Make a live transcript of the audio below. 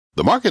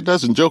The market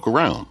doesn't joke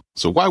around,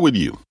 so why would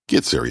you?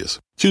 Get serious.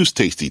 Choose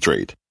Tasty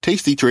Trade.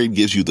 Tasty Trade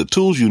gives you the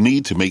tools you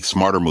need to make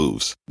smarter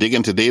moves. Dig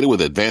into data with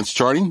advanced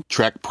charting,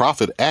 track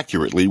profit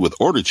accurately with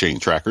order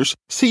chain trackers,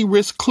 see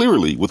risk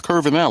clearly with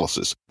curve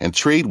analysis, and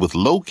trade with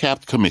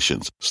low-capped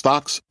commissions,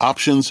 stocks,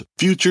 options,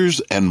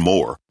 futures, and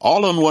more.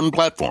 All on one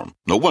platform.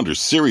 No wonder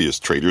serious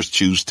traders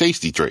choose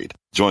Tasty Trade.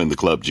 Join the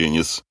club,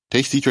 genius.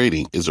 Tasty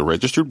Trading is a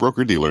registered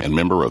broker-dealer and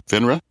member of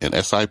FINRA and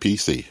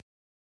SIPC.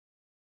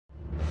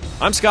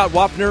 I'm Scott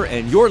Wapner,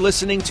 and you're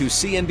listening to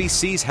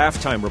CNBC's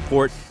Halftime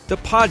Report, the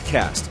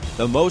podcast,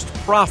 the most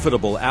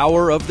profitable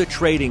hour of the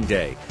trading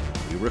day.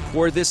 We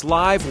record this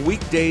live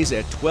weekdays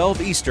at 12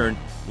 Eastern.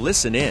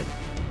 Listen in.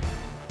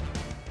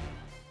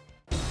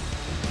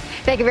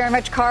 Thank you very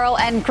much, Carl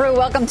and crew.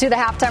 Welcome to the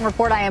Halftime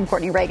Report. I am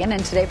Courtney Reagan,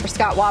 and today for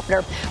Scott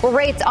Wapner, where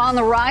rates on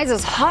the rise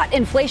as hot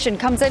inflation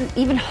comes in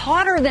even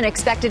hotter than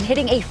expected,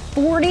 hitting a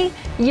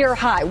 40-year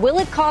high. Will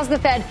it cause the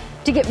Fed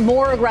to get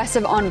more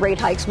aggressive on rate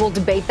hikes? We'll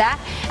debate that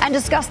and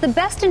discuss the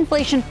best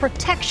inflation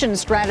protection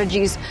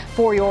strategies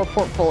for your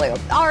portfolio.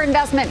 Our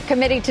investment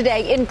committee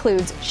today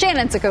includes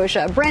Shannon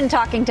Saccocia, Bren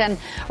Talkington,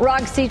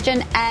 Rog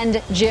Sechin,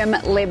 and Jim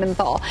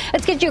Lebenthal.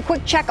 Let's get you a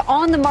quick check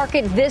on the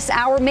market this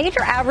hour.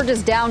 Major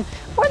averages down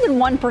more than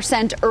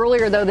 1%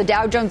 earlier, though. The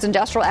Dow Jones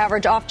Industrial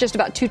Average off just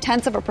about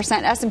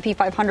 0.2%. S&P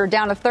 500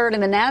 down a third,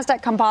 and the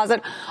Nasdaq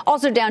Composite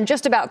also down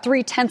just about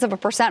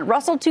 0.3%.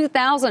 Russell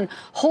 2000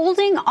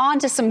 holding on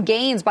to some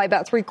gains by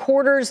about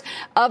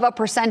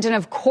 0.75%. And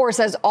of course,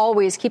 as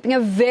always, keeping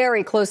a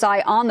very close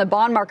eye on the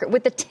bond market,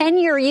 with the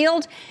 10-year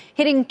yield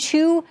hitting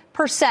 2%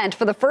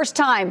 for the first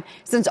time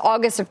since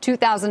August of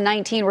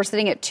 2019. We're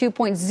sitting at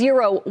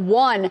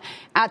 2.01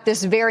 at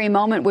this very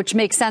moment, which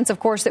makes sense, of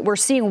course, that we're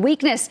seeing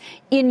weakness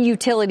in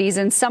utilities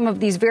in some of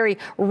these very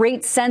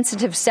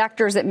rate-sensitive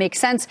sectors. It makes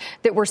sense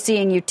that we're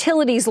seeing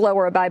utilities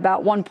lower by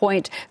about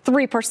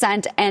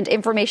 1.3% and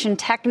information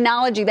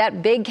technology,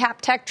 that big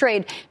cap tech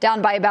trade,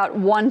 down by about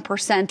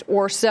 1%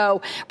 or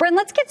so. Bren,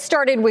 let's get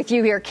started with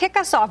you here. Kick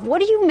us off. What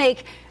do you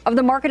make of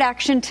the market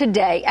action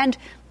today, and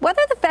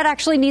whether the Fed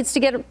actually needs to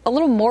get a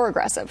little more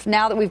aggressive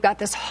now that we've got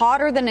this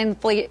hotter than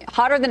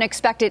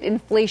expected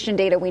inflation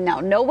data? We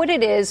now know what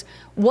it is.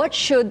 What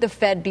should the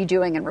Fed be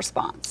doing in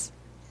response?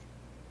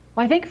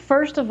 Well, I think,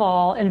 first of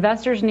all,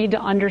 investors need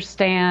to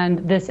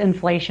understand this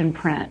inflation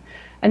print.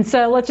 And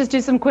so let's just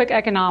do some quick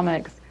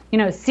economics. You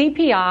know,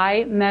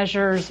 CPI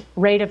measures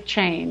rate of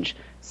change.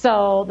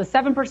 So the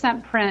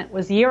 7% print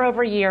was year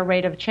over year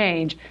rate of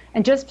change.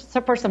 And just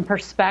for some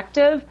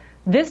perspective,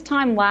 this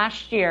time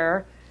last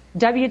year,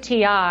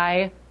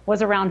 WTI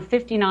was around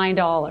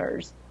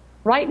 $59.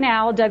 Right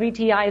now,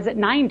 WTI is at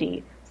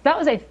 90. So that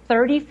was a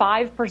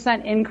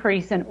 35%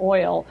 increase in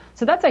oil.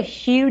 So that's a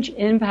huge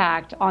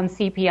impact on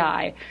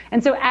CPI.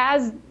 And so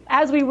as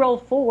we roll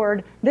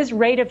forward, this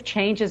rate of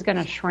change is going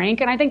to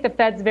shrink. And I think the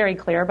Fed's very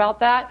clear about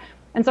that.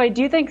 And so I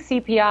do think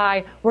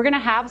CPI, we're going to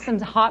have some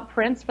hot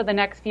prints for the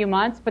next few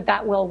months, but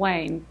that will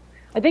wane.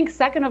 I think,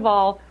 second of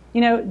all,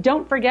 you know,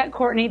 don't forget,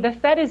 Courtney, the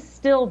Fed is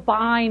still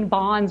buying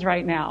bonds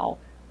right now,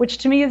 which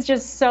to me is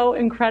just so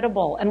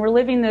incredible. And we're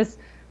living this,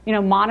 you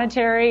know,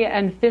 monetary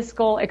and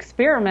fiscal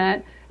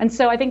experiment. And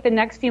so I think the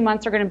next few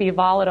months are going to be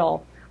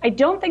volatile. I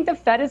don't think the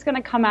Fed is going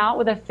to come out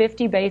with a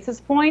 50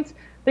 basis points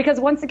because,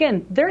 once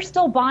again, they're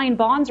still buying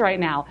bonds right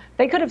now.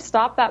 They could have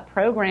stopped that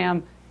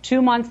program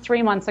 2 months,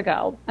 3 months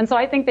ago. And so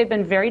I think they've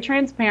been very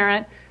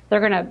transparent. We're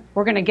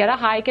going to get a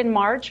hike in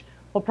March.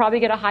 We'll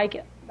probably get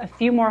a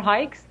few more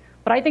hikes.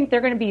 But I think they're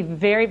going to be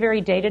very,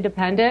 very data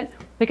dependent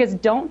because,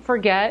 don't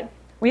forget,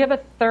 we have a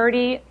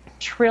 $30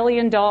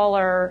 trillion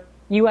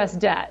U.S.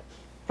 debt.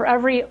 For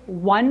every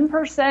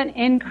 1%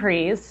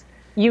 increase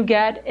you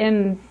get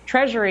in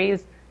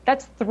treasuries,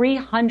 that's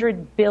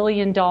 $300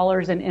 billion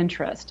in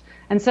interest.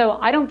 And so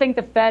I don't think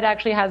the Fed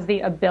actually has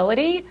the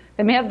ability.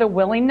 They may have the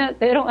willingness.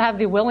 They don't have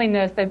the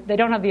willingness. They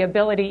don't have the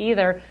ability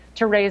either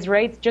to raise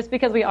rates just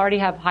because we already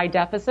have high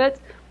deficits.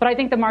 But I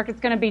think the market's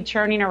going to be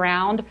churning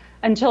around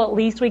until at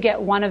least we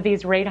get one of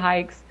these rate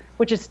hikes,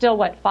 which is still,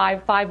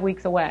 five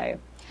weeks away.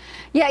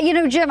 Yeah, you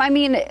know, Jim, I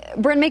mean,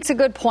 Bren makes a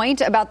good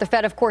point about the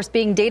Fed, of course,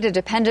 being data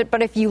dependent.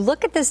 But if you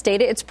look at this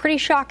data, it's pretty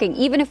shocking,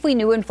 even if we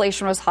knew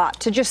inflation was hot,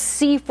 to just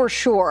see for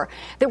sure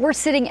that we're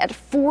sitting at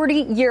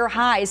 40-year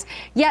highs.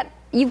 Yet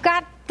you've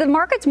got the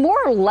markets more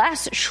or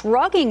less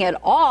shrugging it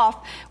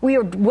off. We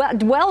are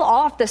well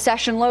off the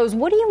session lows.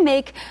 What do you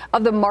make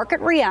of the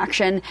market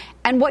reaction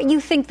and what you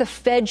think the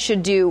Fed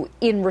should do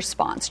in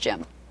response,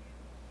 Jim?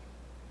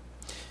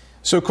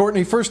 So,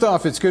 Courtney, first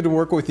off, it's good to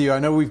work with you. I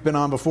know we've been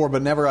on before,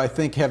 but never, I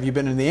think, have you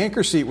been in the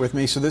anchor seat with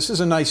me. So this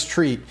is a nice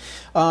treat.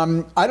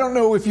 I don't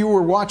know if you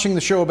were watching the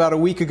show about a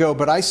week ago,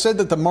 but I said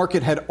that the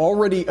market had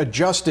already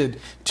adjusted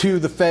to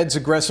the Fed's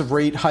aggressive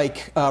rate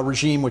hike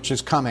regime, which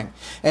is coming.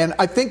 And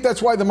I think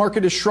that's why the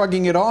market is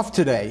shrugging it off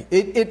today.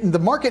 The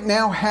market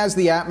now has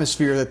the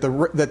atmosphere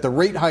that the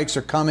rate hikes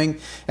are coming,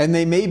 and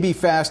they may be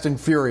fast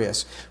and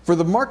furious. For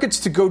the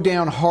markets to go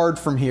down hard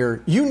from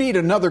here, you need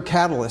another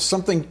catalyst,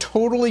 something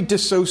totally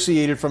dissociated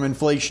disassociated from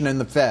inflation and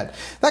the Fed.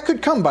 That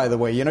could come, by the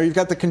way. You know, you've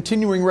got the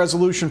continuing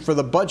resolution for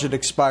the budget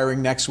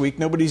expiring next week.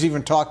 Nobody's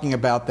even talking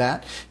about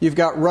that. You've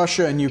got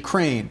Russia and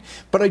Ukraine.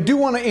 But I do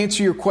want to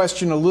answer your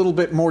question a little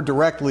bit more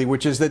directly,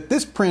 which is that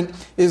this print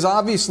is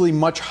obviously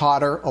much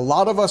hotter. A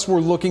lot of us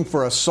were looking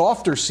for a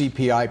softer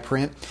CPI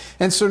print.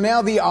 And so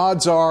now the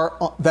odds are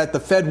that the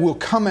Fed will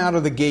come out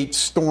of the gate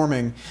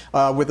storming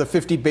with a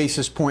 50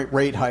 basis point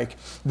rate hike.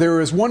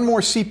 There is one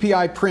more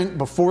CPI print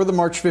before the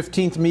March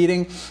 15th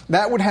meeting.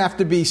 That would have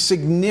to be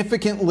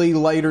significantly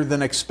lighter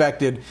than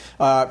expected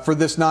for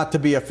this not to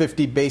be a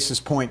 50 basis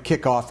point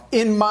kickoff,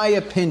 in my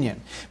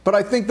opinion. But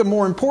I think the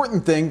more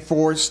important thing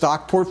for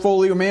stock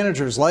portfolio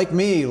managers like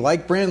me,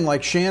 like Bryn,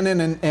 like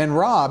Shannon and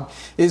Rob,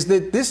 is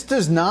that this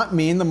does not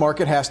mean the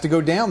market has to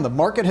go down. The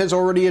market has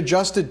already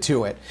adjusted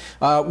to it.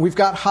 We've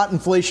got hot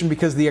inflation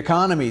because the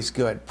economy is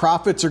good.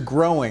 Profits are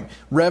growing.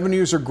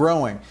 Revenues are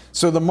growing.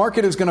 So the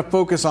market is going to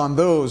focus on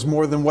those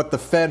more than what the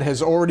Fed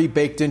has already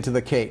baked into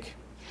the cake.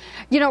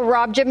 You know,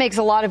 Rob, Jim makes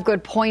a lot of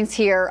good points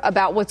here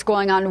about what's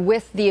going on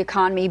with the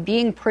economy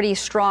being pretty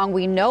strong.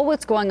 We know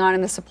what's going on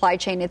in the supply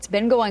chain. It's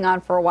been going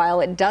on for a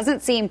while. It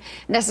doesn't seem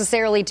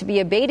necessarily to be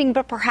abating,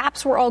 but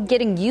perhaps we're all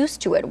getting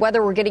used to it,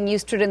 whether we're getting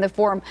used to it in the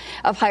form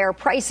of higher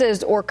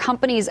prices or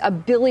companies'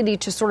 ability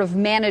to sort of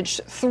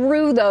manage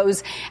through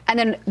those and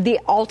then the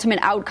ultimate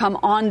outcome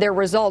on their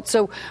results.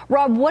 So,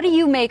 Rob, what do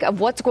you make of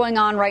what's going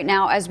on right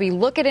now as we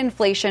look at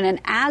inflation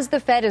and as the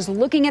Fed is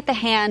looking at the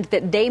hand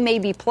that they may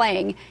be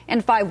playing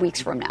in 5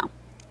 weeks from now?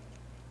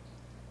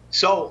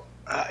 So,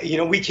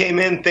 we came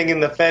in thinking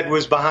the Fed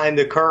was behind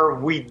the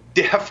curve. We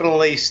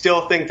definitely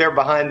still think they're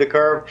behind the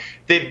curve.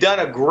 They've done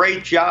a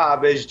great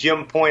job, as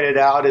Jim pointed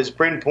out, as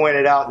Bryn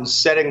pointed out, in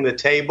setting the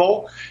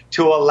table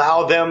to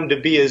allow them to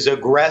be as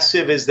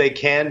aggressive as they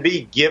can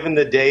be, given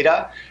the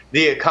data,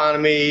 the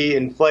economy,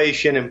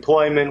 inflation,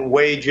 employment,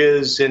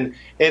 wages, and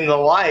the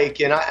like.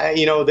 And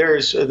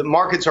the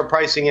markets are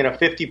pricing in a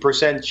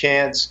 50%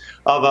 chance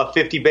of a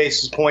 50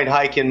 basis point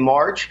hike in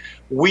March.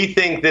 We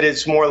think that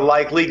it's more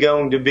likely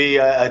going to be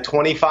a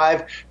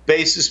 25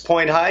 basis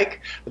point hike.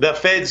 The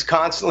Fed's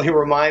constantly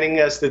reminding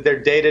us that they're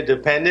data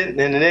dependent,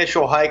 and an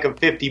initial hike of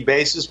 50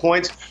 basis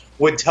points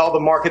would tell the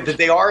market that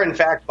they are, in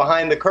fact,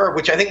 behind the curve,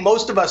 which I think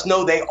most of us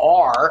know they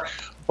are.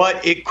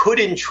 But it could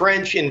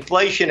entrench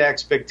inflation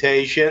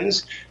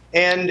expectations.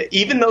 And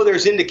even though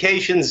there's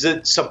indications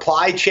that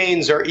supply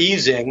chains are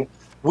easing,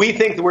 we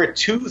think that we're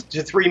 2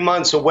 to 3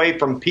 months away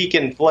from peak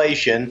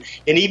inflation.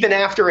 And even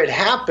after it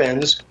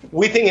happens,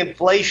 we think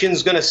inflation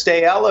is going to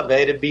stay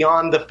elevated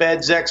beyond the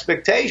Fed's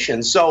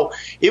expectations. So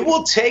it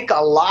will take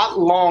a lot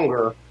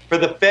longer for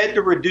the Fed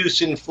to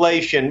reduce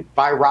inflation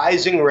by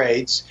rising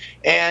rates.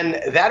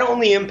 And that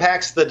only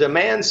impacts the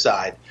demand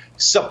side.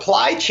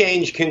 Supply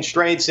chain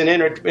constraints and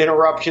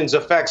interruptions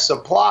affect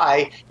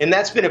supply, and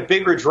that's been a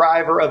bigger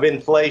driver of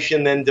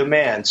inflation than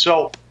demand.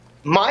 So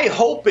my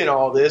hope in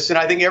all this, and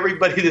I think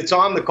everybody that's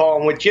on the call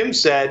and what Jim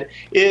said,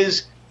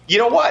 is, you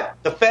know what?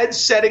 The Fed's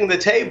setting the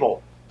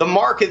table. The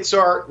markets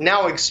are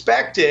now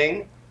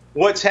expecting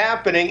what's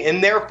happening,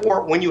 and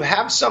therefore, when you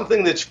have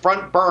something that's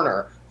front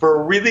burner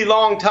for a really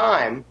long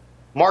time,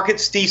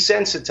 markets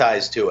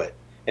desensitize to it.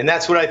 And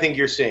that's what I think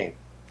you're seeing.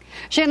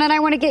 Shannon, I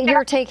want to get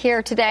your take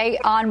here today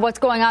on what's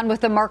going on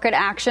with the market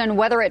action,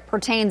 whether it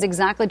pertains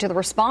exactly to the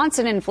response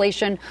in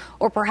inflation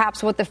or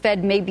perhaps what the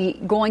Fed may be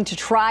going to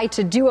try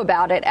to do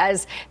about it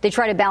as they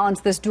try to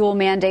balance this dual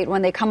mandate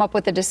when they come up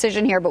with a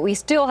decision here. But we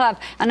still have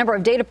a number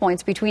of data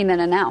points between then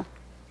and now.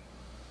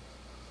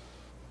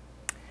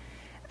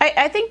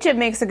 I think Jim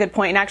makes a good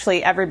point, and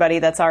actually everybody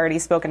that's already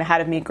spoken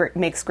ahead of me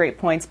makes great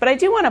points. But I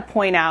do want to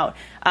point out,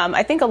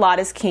 I think a lot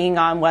is keying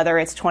on whether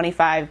it's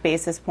 25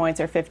 basis points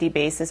or 50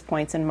 basis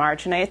points in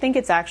March, and I think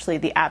it's actually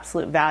the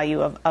absolute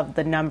value of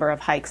the number of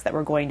hikes that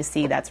we're going to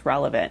see that's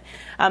relevant.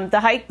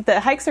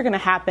 The hikes are going to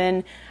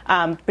happen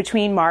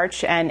between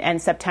March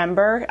and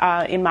September,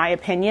 in my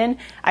opinion.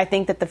 I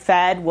think that the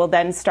Fed will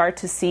then start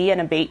to see an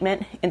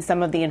abatement in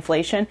some of the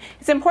inflation.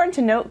 It's important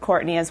to note,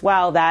 Courtney, as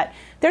well, that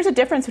there's a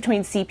difference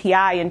between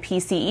CPI and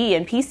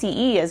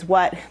PCE is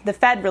what the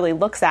Fed really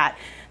looks at.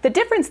 The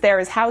difference there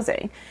is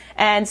housing.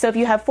 And so if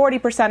you have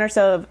 40% or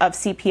so of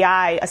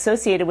CPI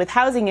associated with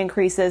housing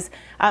increases,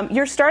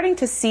 you're starting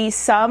to see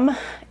some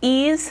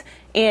ease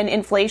in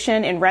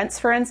inflation in rents,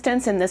 for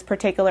instance, in this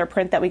particular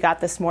print that we got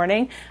this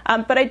morning.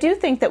 But I do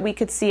think that we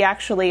could see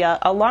actually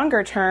a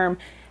longer term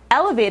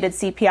elevated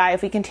CPI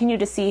if we continue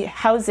to see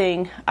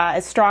housing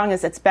as strong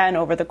as it's been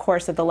over the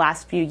course of the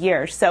last few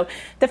years. So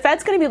the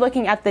Fed's going to be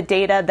looking at the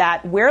data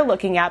that we're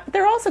looking at, but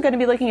they're also going to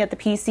be looking at the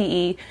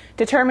PCE,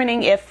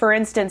 determining if, for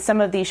instance,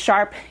 some of these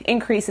sharp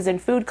increases in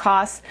food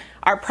costs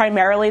are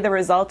primarily the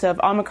result of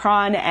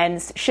Omicron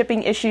and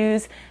shipping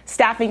issues,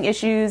 staffing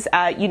issues.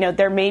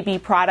 There may be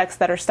products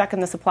that are stuck in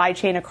the supply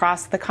chain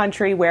across the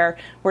country where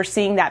we're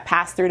seeing that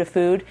pass through to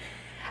food.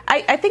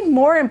 I think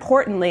more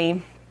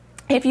importantly,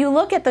 If you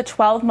look at the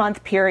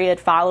 12-month period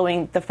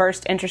following the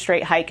first interest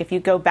rate hike, if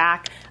you go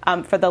back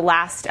for the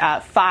last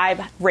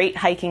 5 rate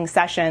hiking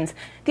sessions,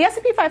 the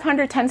S&P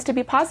 500 tends to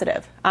be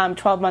positive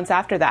 12 months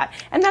after that.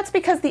 And that's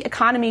because the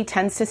economy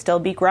tends to still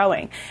be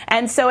growing.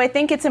 And so I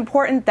think it's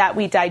important that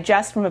we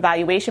digest from a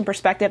valuation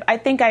perspective. I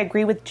think I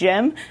agree with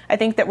Jim. I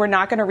think that we're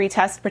not going to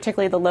retest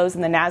particularly the lows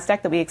in the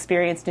NASDAQ that we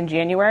experienced in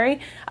January.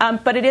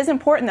 But it is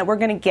important that we're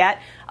going to get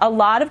a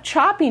lot of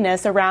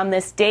choppiness around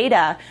this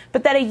data,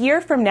 but that a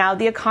year from now,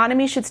 the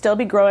economy should still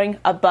be growing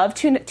above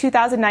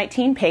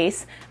 2019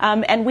 pace.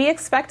 And we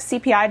expect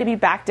CPI to be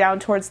back down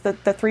towards the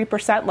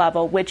 3%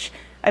 level, which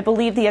I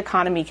believe the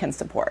economy can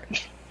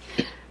support.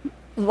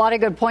 A lot of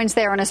good points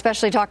there, and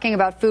especially talking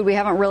about food. We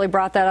haven't really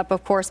brought that up,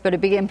 of course, but a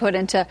big input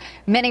into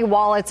many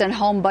wallets and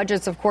home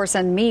budgets, of course,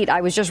 and meat.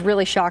 I was just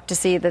really shocked to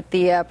see that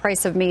the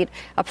price of meat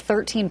up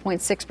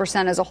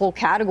 13.6% as a whole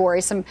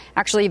category, some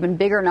actually even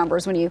bigger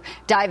numbers when you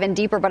dive in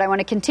deeper. But I want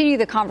to continue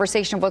the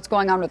conversation of what's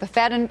going on with the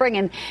Fed and bring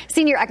in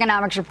senior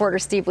economics reporter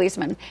Steve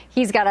Leisman.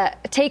 He's got a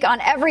take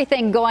on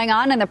everything going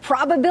on and the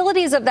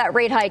probabilities of that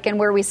rate hike and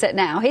where we sit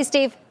now. Hey,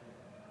 Steve.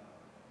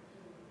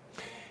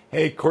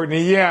 Hey,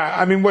 Courtney. Yeah,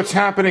 I mean, what's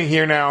happening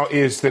here now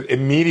is that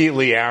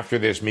immediately after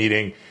this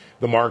meeting,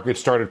 the market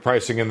started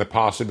pricing in the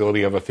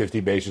possibility of a 50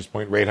 basis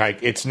point rate hike.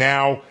 It's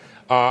now,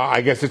 I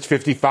guess it's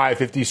 55,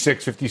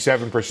 56,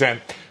 57%,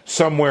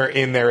 somewhere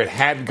in there. It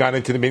had gone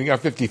into the meeting.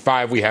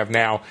 55 we have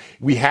now.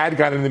 We had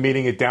gotten in the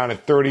meeting it down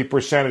at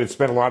 30%. It had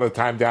spent a lot of the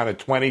time down at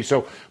 20.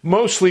 So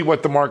mostly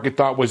what the market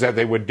thought was that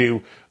they would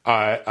do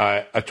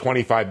a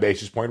 25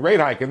 basis point rate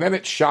hike. And then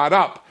it shot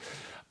up.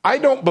 I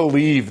don't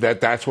believe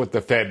that that's what the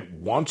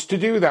Fed wants to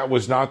do. That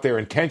was not their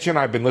intention.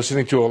 I've been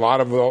listening to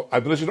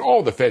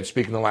all the Fed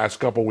speak in the last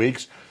couple of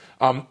weeks.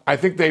 I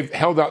think they've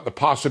held out the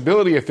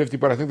possibility of 50,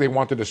 but I think they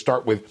wanted to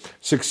start with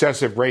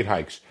successive rate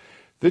hikes.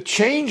 The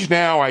change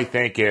now, I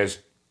think, is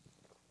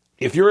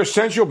if you're a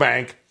central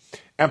bank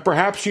and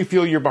perhaps you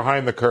feel you're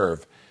behind the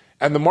curve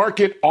and the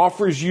market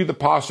offers you the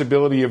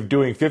possibility of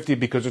doing 50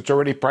 because it's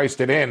already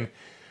priced it in,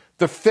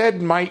 the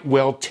Fed might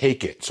well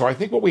take it. So I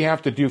think what we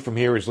have to do from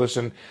here is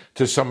listen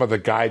to some of the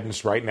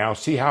guidance right now,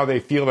 see how they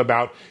feel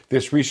about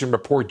this recent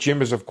report.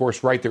 Jim is, of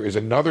course, right. There is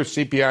another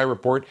CPI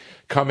report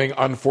coming.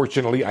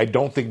 Unfortunately, I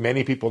don't think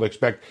many people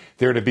expect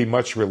there to be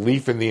much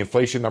relief in the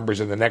inflation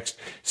numbers in the next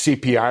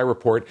CPI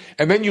report.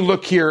 And then you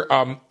look here,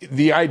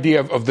 the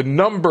idea of the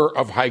number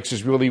of hikes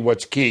is really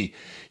what's key.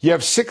 You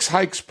have 6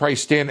 hikes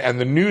priced in, and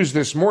the news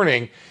this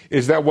morning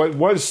is that what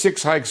was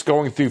 6 hikes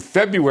going through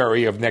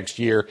February of next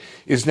year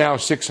is now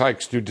 6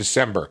 hikes through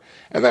December.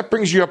 And that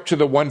brings you up to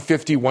the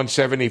 150,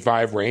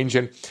 175 range.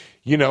 And,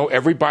 you know,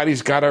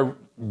 everybody's got to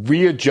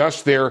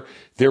readjust their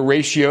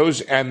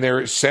ratios and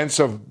their sense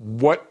of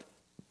what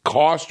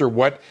cost or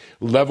what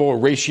level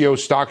of ratio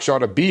stocks ought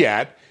to be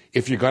at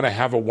if you're going to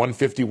have a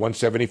 150,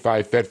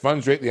 175 Fed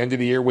funds rate at the end of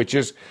the year, which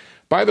is,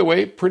 by the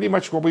way, pretty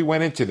much where we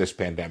went into this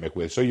pandemic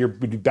with. So you're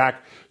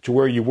back to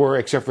where you were,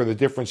 except for the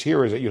difference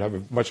here is that you'd have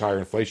a much higher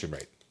inflation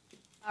rate.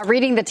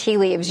 Reading the tea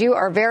leaves. You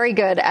are very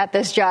good at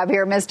this job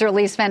here, Mr.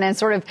 Leisman, and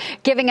sort of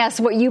giving us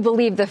what you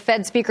believe the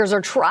Fed speakers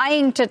are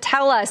trying to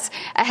tell us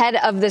ahead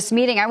of this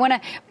meeting. I want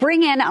to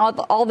bring in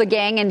all the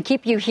gang and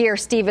keep you here,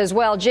 Steve, as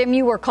well. Jim,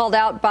 you were called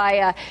out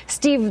by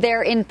Steve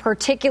there in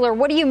particular.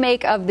 What do you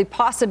make of the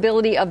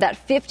possibility of that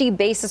 50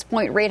 basis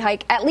point rate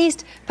hike, at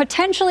least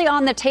potentially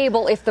on the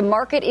table if the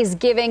market is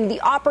giving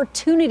the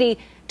opportunity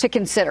to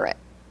consider it?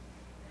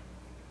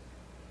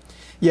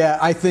 Yeah,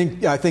 I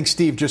think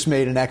Steve just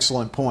made an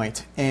excellent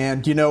point.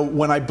 And, you know,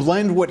 when I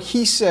blend what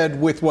he said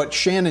with what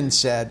Shannon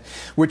said,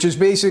 which is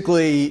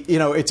basically, you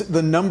know, it's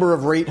the number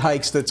of rate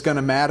hikes that's going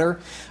to matter,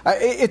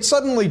 it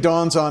suddenly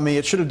dawns on me,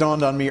 it should have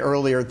dawned on me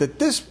earlier, that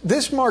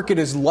this market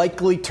is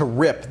likely to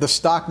rip, the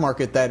stock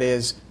market that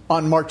is,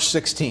 on March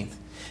 16th.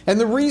 And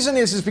the reason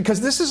is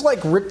because this is like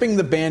ripping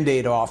the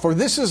Band-Aid off, or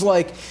this is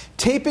like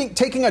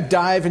taking a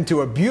dive into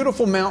a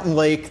beautiful mountain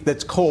lake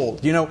that's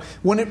cold. You know,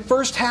 when it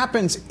first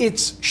happens,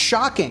 it's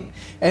shocking.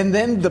 And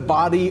then the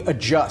body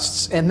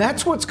adjusts. And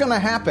that's what's going to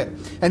happen.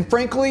 And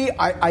frankly,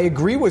 I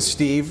agree with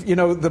Steve. You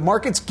know, the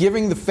market's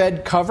giving the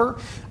Fed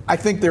cover. I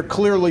think they're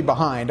clearly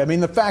behind. I mean,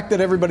 the fact that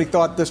everybody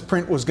thought this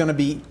print was going to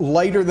be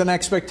lighter than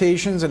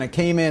expectations and it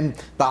came in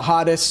the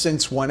hottest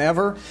since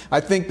whenever, I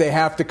think they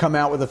have to come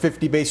out with a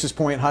 50 basis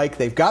point hike.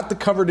 They've got the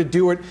cover to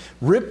do it.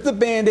 Rip the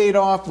Band-Aid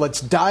off. Let's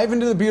dive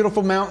into the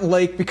beautiful mountain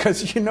lake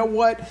because you know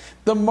what?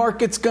 The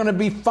market's going to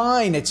be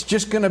fine. It's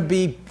just going to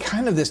be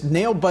kind of this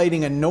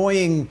nail-biting,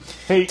 annoying,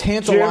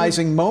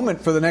 tantalizing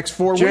moment for the next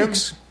 4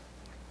 weeks.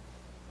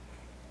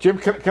 Jim,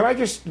 can I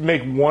just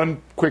make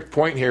one quick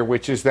point here,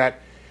 which is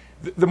that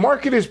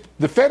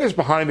the Fed is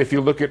behind if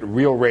you look at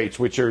real rates,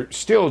 which are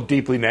still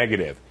deeply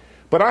negative.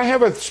 But I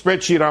have a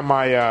spreadsheet on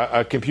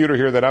my computer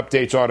here that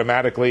updates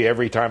automatically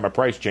every time a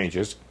price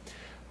changes.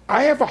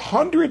 I have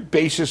 100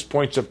 basis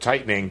points of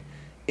tightening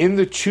in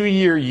the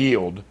 2-year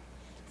yield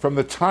from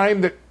the time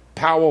that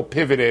Powell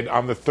pivoted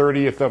on the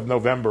 30th of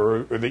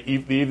November or the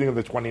evening of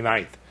the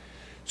 29th.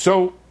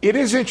 So it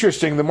is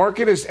interesting. The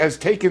market has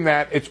taken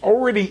that. It's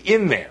already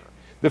in there.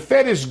 The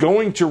Fed is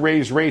going to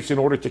raise rates in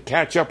order to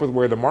catch up with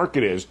where the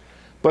market is.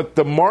 But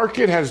the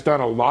market has done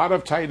a lot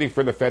of tightening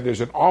for the Fed.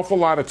 There's an awful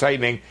lot of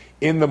tightening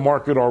in the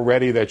market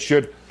already that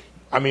should,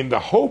 the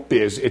hope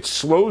is it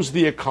slows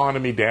the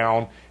economy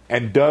down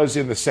and does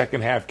in the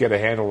second half get a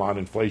handle on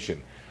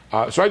inflation.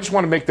 So I just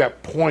want to make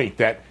that point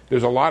that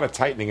there's a lot of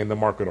tightening in the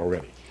market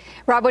already.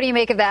 Rob, what do you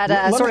make of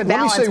that sort of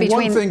balance between... Let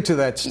me say one thing to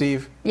that,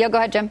 Steve. Yeah, go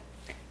ahead, Jim.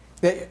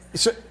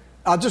 So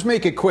I'll just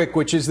make it quick,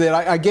 which is that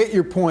I get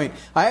your point.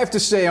 I have to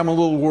say I'm a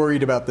little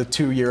worried about the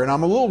 2-year, and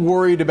I'm a little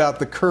worried about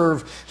the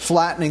curve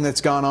flattening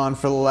that's gone on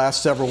for the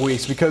last several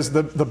weeks because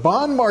the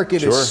bond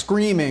market is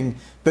screaming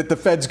that the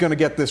Fed's going to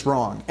get this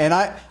wrong. And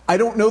I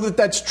don't know that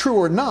that's true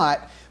or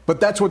not, but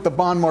that's what the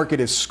bond market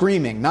is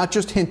screaming, not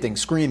just hinting,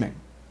 screaming.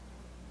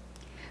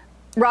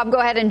 Rob, go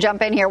ahead and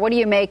jump in here. What do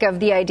you make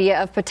of the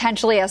idea of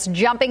potentially us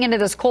jumping into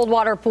this cold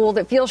water pool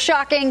that feels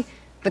shocking,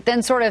 but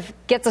then sort of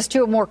gets us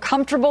to a more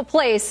comfortable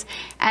place,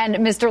 and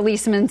Mr.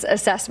 Leisman's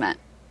assessment?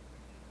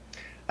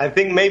 I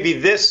think maybe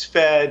this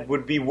Fed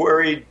would be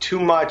worried too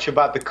much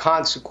about the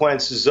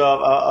consequences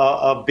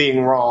of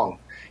being wrong,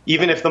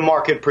 even if the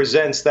market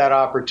presents that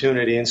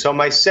opportunity. And so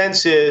my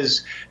sense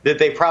is that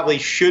they probably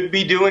should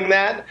be doing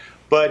that,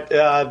 but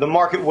the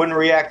market wouldn't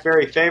react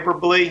very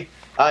favorably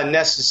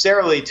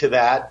necessarily to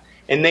that.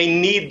 And they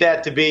need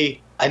that to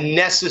be a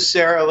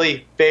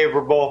necessarily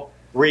favorable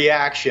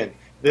reaction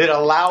that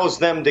allows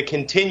them to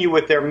continue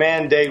with their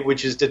mandate,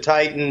 which is to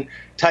tighten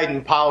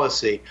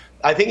policy.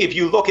 I think if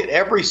you look at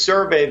every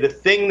survey, the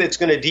thing that's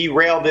going to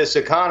derail this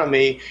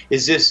economy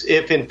is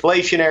if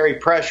inflationary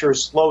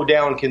pressures slow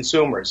down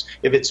consumers.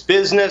 If it's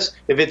business,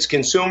 if it's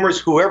consumers,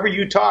 whoever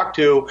you talk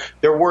to,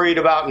 they're worried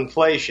about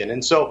inflation.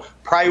 And so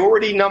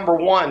priority number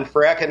one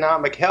for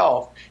economic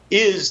health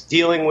is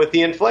dealing with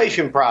the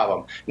inflation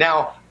problem.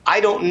 Now, I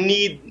don't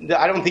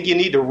think you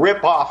need to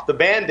rip off the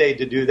Band-Aid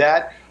to do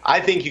that. I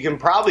think you can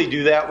probably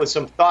do that with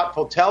some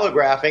thoughtful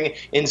telegraphing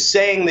and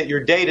saying that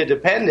you're data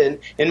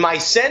dependent. And my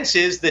sense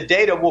is the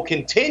data will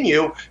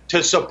continue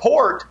to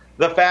support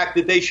the fact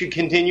that they should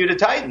continue to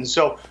tighten.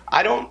 So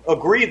I don't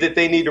agree that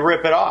they need to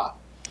rip it off.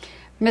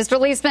 Mr.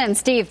 Leisman,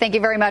 Steve, thank you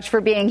very much for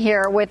being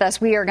here with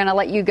us. We are going to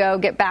let you go,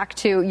 get back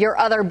to your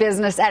other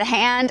business at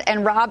hand.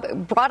 And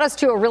Rob brought us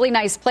to a really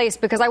nice place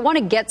because I want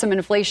to get some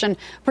inflation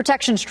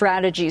protection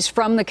strategies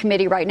from the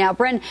committee right now.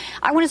 Bren,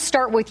 I want to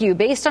start with you.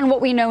 Based on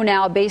what we know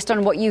now, based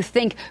on what you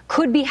think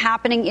could be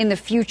happening in the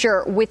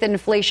future with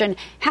inflation,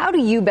 how do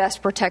you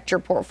best protect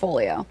your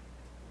portfolio?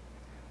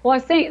 Well, I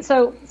think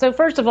so.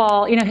 First of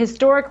all,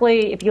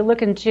 historically, if you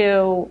look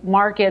into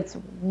markets,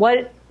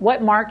 what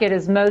market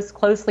is most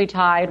closely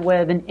tied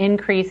with an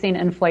increasing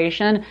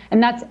inflation?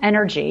 And that's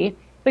energy,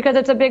 because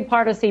it's a big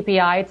part of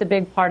CPI. It's a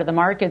big part of the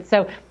market.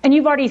 And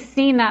you've already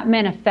seen that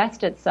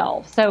manifest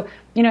itself. So,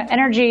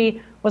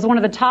 energy was one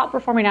of the top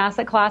performing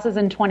asset classes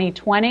in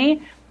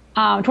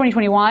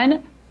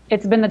 2021.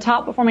 It's been the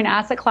top performing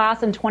asset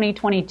class in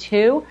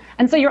 2022.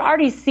 And so you're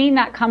already seeing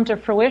that come to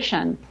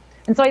fruition.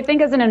 And so I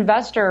think as an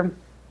investor,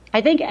 I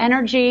think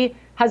energy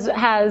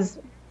has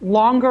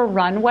longer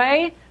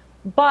runway,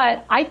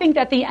 but I think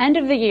that the end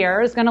of the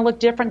year is going to look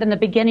different than the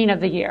beginning of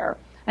the year.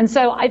 And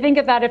so I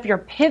think that if you're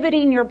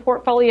pivoting your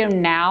portfolio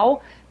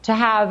now to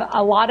have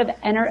a lot of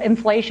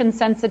inflation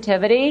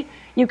sensitivity,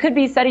 you could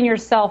be setting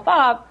yourself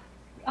up,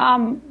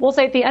 we'll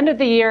say at the end of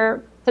the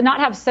year, to not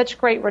have such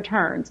great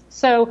returns.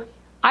 So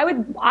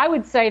I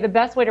would say the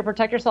best way to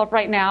protect yourself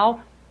right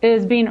now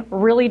is being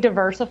really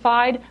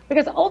diversified,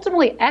 because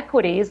ultimately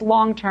equities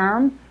long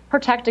term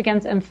protect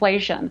against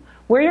inflation.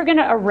 Where you're going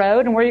to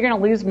erode and where you're going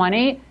to lose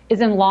money is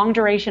in long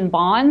duration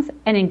bonds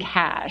and in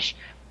cash.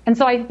 And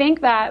so I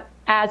think that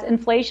as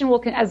inflation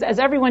will, as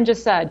everyone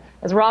just said,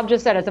 as Rob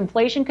just said, as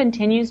inflation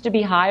continues to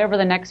be high over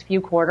the next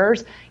few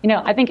quarters,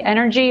 I think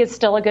energy is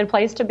still a good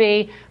place to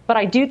be. But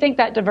I do think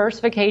that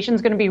diversification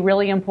is going to be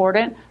really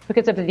important,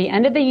 because if at the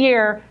end of the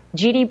year,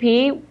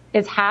 GDP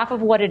is half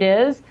of what it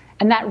is,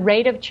 and that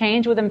rate of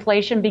change with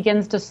inflation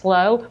begins to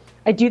slow,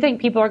 I do think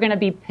people are going to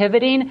be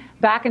pivoting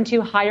back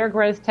into higher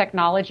growth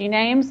technology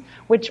names,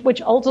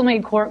 which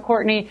ultimately,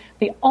 Courtney,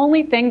 the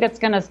only thing that's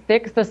going to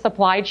fix the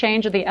supply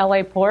chain of the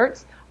LA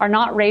ports are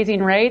not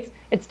raising rates.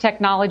 It's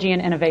technology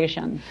and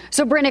innovation.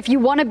 So, Bryn, if you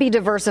want to be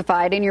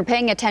diversified and you're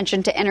paying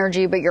attention to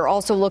energy, but you're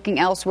also looking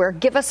elsewhere,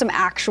 give us some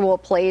actual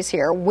plays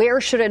here.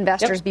 Where should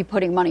investors be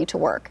putting money to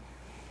work?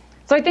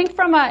 So I think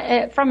from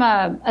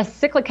a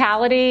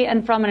cyclicality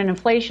and from an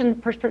inflation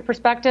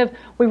perspective,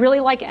 we really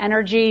like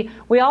energy.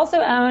 We also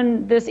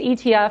own this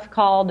ETF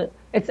called,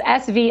 it's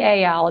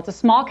SVAL. It's a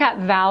small cap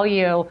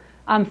value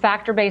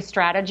factor-based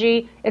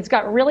strategy. It's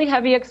got really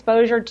heavy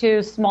exposure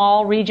to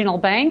small regional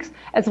banks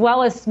as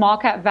well as small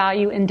cap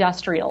value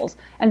industrials.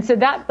 And so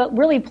that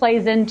really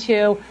plays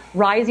into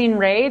rising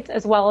rates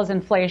as well as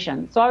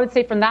inflation. So I would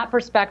say from that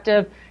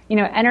perspective,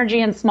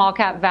 energy and small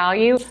cap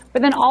value,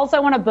 but then also I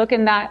want to book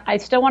in that I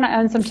still want to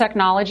own some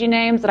technology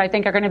names that I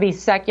think are going to be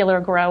secular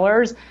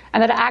growers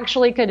and that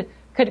actually could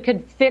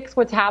could fix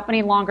what's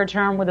happening longer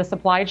term with the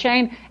supply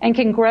chain and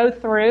can grow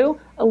through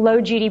a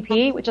low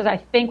GDP, which is, I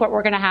think, what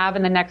we're going to have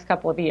in the next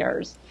couple of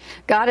years.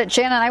 Got it.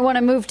 Shannon, I want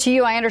to move to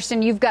you. I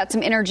understand you've got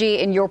some energy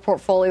in your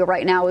portfolio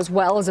right now as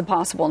well as a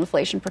possible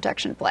inflation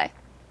protection play.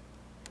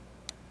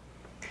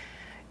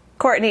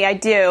 Courtney, I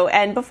do.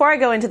 And before I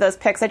go into those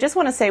picks, I just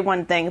want to say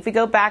one thing. If we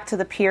go back to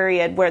the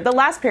period where the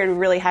last period we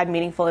really had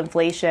meaningful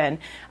inflation,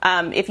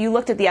 if you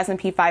looked at the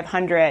S&P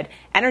 500,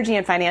 energy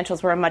and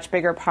financials were a much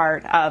bigger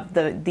part of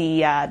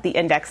the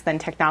index than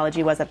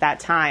technology was at that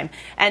time.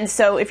 And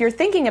so if you're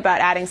thinking about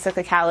adding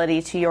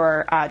cyclicality to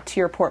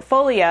your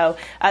portfolio,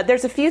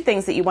 there's a few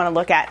things that you want to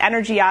look at.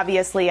 Energy,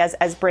 obviously,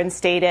 as Bryn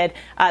stated,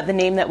 the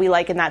name that we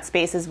like in that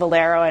space is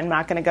Valero. I'm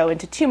not going to go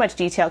into too much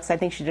detail because I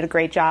think she did a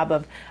great job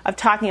of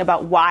talking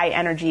about why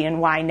energy and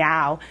why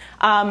now.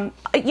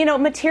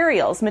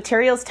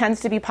 Materials tends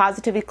to be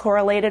positively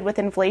correlated with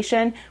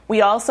inflation.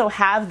 We also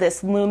have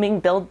this looming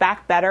Build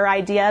Back Better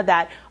idea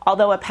that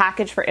although a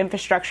package for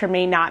infrastructure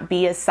may not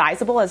be as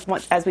sizable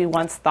as we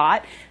once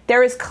thought,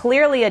 there is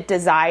clearly a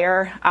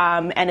desire,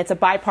 and it's a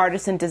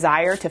bipartisan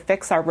desire to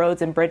fix our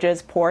roads and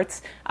bridges,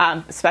 ports,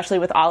 especially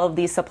with all of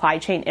these supply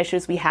chain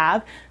issues we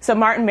have. So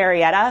Martin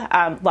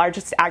Marietta,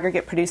 largest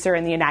aggregate producer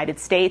in the United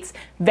States,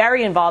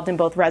 very involved in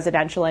both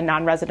residential and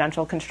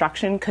non-residential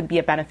construction, could be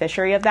a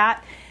beneficiary of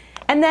that.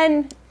 And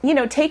then,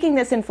 taking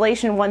this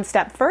inflation one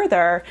step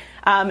further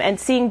and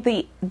seeing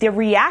the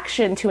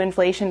reaction to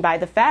inflation by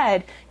the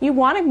Fed, you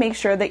want to make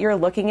sure that you're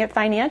looking at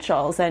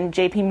financials. And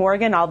JP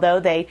Morgan, although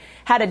they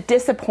had a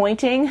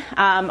disappointing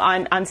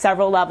on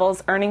several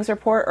levels earnings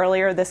report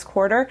earlier this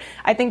quarter,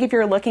 I think if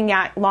you're looking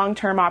at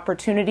long-term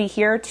opportunity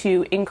here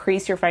to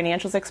increase your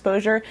financials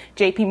exposure,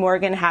 JP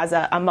Morgan has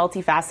a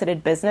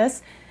multifaceted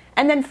business.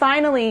 And then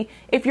finally,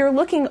 if you're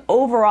looking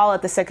overall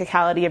at the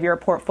cyclicality of your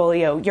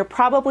portfolio, you're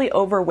probably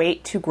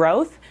overweight to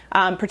growth,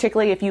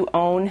 particularly if you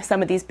own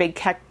some of these big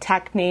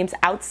tech names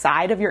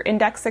outside of your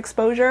index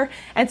exposure.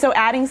 And so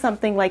adding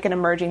something like an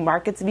emerging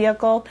markets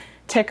vehicle,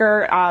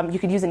 ticker, you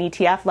could use an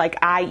ETF like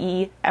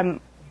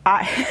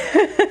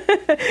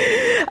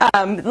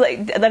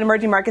that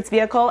emerging markets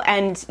vehicle,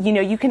 and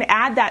you can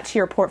add that to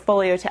your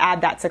portfolio to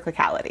add that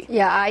cyclicality.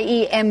 Yeah,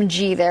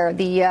 IEMG there,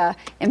 the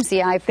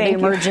MCI for the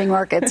emerging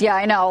markets. Yeah,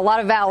 I know, a lot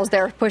of vowels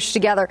there pushed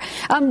together.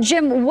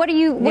 Jim, what are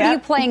you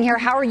playing here?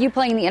 How are you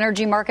playing the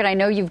energy market? I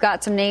know you've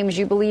got some names.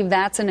 You believe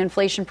that's an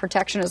inflation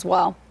protection as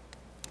well.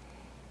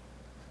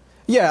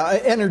 Yeah,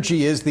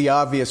 energy is the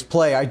obvious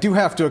play. I do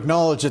have to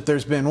acknowledge that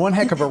there's been one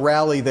heck of a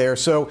rally there.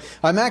 So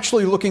I'm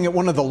actually looking at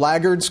one of the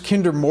laggards,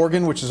 Kinder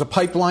Morgan, which is a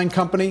pipeline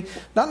company,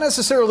 not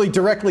necessarily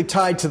directly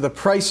tied to the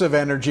price of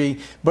energy,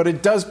 but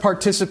it does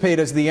participate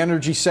as the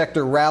energy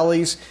sector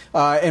rallies.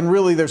 And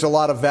really, there's a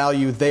lot of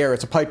value there.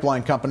 It's a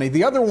pipeline company.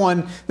 The other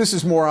one, this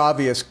is more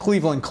obvious,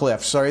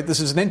 Cleveland-Cliffs. All right,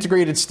 this is an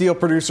integrated steel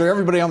producer.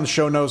 Everybody on the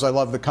show knows I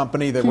love the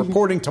company. They're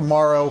reporting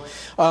tomorrow.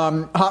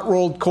 Hot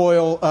rolled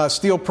coil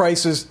steel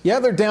prices, yeah,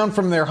 they're down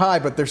from their high,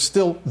 but they're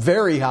still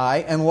very high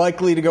and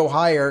likely to go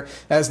higher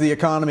as the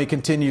economy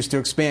continues to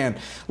expand.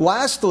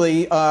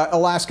 Lastly,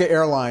 Alaska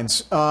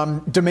Airlines.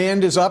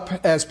 Demand is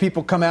up as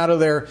people come out of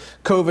their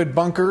COVID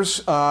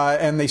bunkers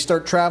and they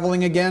start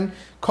traveling again.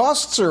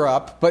 Costs are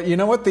up, but you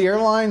know what? The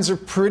airlines are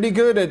pretty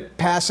good at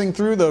passing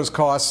through those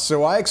costs,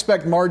 so I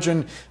expect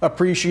margin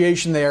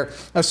appreciation there,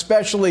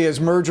 especially as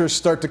mergers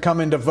start to come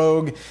into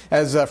vogue,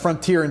 as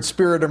Frontier and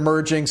Spirit are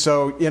merging.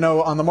 So,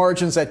 on the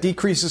margins, that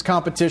decreases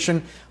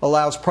competition,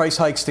 allows price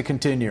hikes to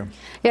continue.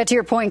 Yeah, to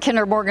your point,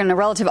 Kinder Morgan, a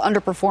relative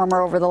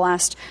underperformer over the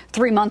last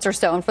 3 months or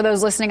so. And for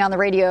those listening on the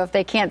radio, if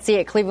they can't see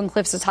it,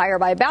 Cleveland-Cliffs is higher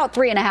by about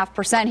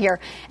 3.5% here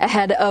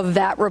ahead of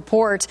that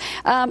report.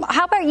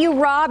 How about you,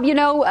 Rob?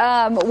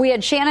 We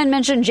had Shannon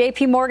mentioned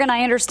JP Morgan.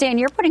 I understand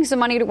you're putting some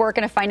money to work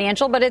in a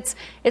financial, but it's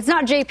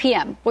not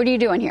JPM. What are you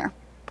doing here?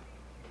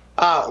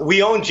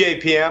 We own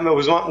JPM. It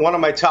was one of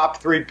my top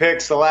 3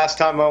 picks the last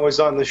time I was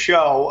on the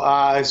show.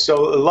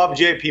 So I love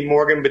JP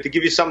Morgan, but to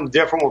give you something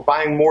different, we're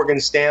buying Morgan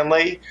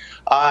Stanley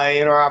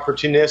in our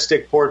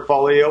opportunistic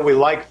portfolio. We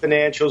like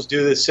financials,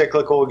 do the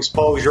cyclical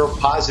exposure,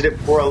 positive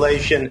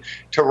correlation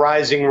to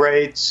rising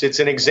rates. It's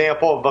an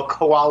example of a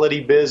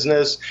quality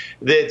business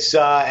that's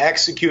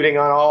executing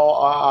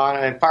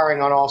and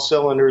firing on all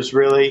cylinders,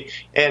 really.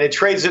 And it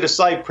trades at a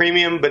slight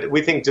premium, but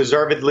we think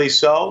deservedly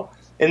so.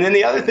 And then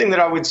the other thing that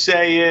I would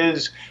say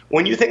is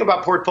when you think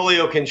about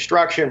portfolio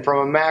construction from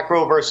a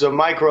macro versus a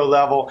micro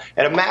level,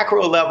 at a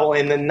macro level,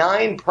 in the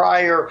 9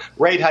 prior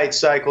rate hike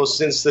cycles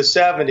since the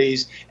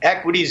 70s,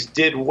 equities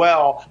did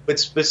well, but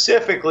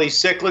specifically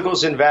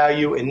cyclicals and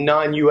value in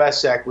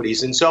non-U.S.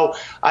 equities. And so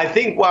I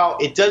think while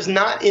it does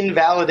not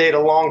invalidate a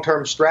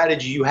long-term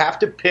strategy, you have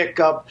to pick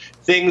up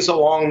things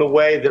along the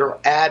way that are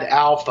add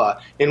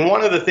alpha. And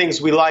one of the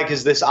things we like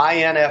is this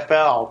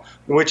INFL,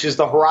 which is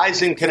the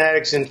Horizon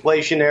Kinetics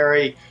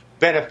Inflationary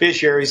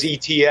Beneficiaries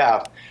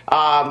ETF.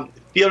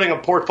 Fielding a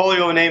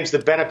portfolio of names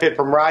that benefit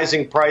from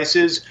rising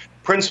prices,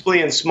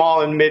 principally in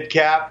small and mid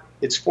cap.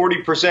 It's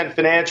 40%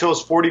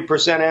 financials,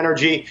 40%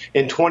 energy,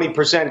 and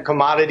 20%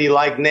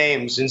 commodity-like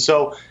names. And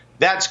so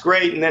that's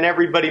great. And then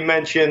everybody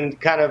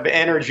mentioned kind of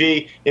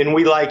energy, and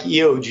we like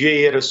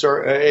EOG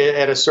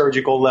at a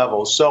surgical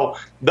level. So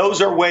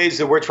those are ways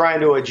that we're trying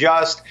to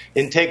adjust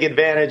and take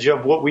advantage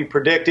of what we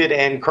predicted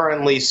and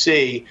currently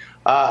see,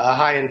 a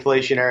high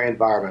inflationary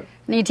environment.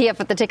 An ETF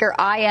with the ticker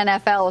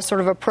INFL is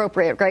sort of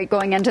appropriate, right,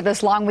 going into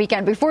this long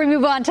weekend. Before we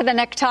move on to the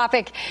next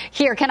topic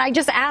here, can I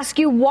just ask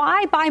you,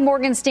 why buy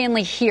Morgan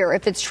Stanley here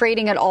if it's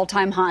trading at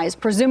all-time highs?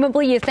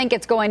 Presumably you think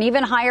it's going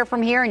even higher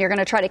from here, and you're going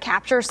to try to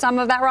capture some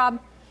of that, Rob?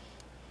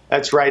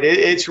 That's right.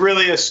 It's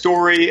really a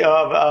story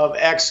of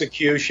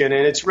execution,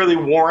 and it's really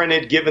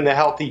warranted given the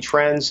healthy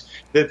trends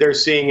that they're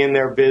seeing in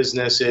their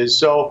businesses.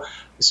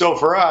 So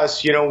for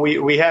us,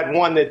 we had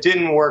one that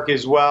didn't work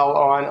as well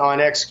on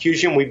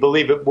execution. We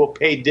believe it will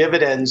pay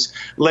dividends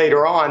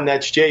later on.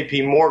 That's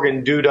JP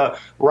Morgan due to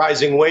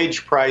rising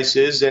wage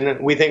prices. And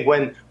we think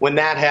when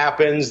that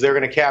happens, they're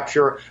going to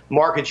capture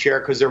market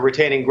share because they're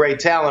retaining great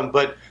talent.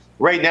 But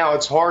right now,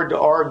 it's hard to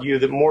argue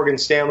that Morgan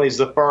Stanley is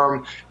the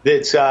firm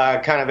that's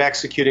kind of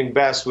executing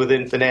best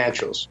within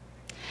financials.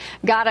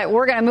 Got it.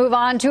 We're going to move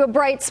on to a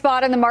bright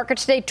spot in the market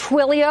today.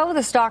 Twilio,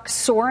 the stock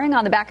soaring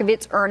on the back of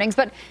its earnings,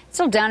 but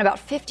still down about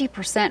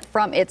 50%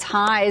 from its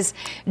highs.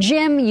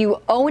 Jim,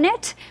 you own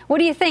it. What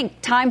do you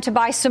think? Time to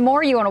buy some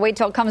more? You want to wait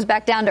till it comes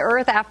back down to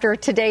earth after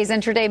today's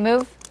intraday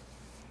move?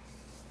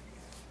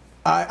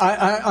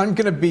 I'm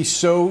going to be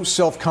so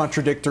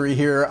self-contradictory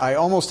here. I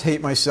almost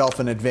hate myself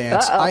in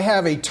advance. I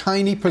have a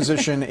tiny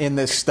position in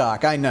this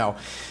stock. I know.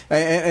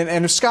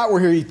 And if Scott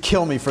were here, he'd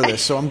kill me for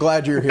this. So I'm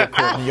glad you're here,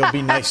 Courtney. You'll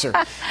be nicer.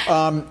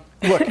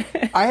 Look,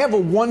 I have a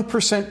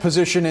 1%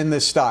 position in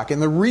this stock. And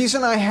the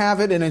reason I have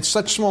it and in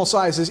such small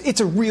sizes,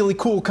 it's a really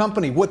cool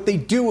company. What they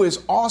do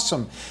is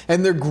awesome.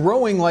 And they're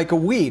growing like a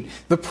weed.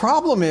 The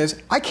problem is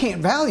I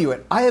can't value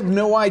it. I have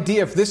no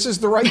idea if this is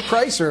the right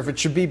price or if it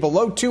should be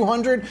below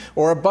 200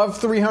 or above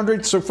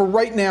 300. So for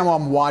right now,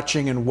 I'm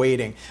watching and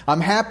waiting.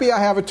 I'm happy I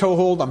have a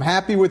toehold. I'm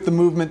happy with the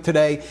movement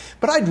today.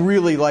 But I'd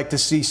really like to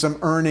see some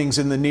earnings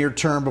in the near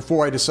term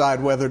before I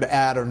decide whether to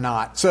add or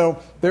not.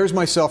 So there's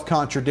my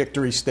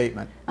self-contradictory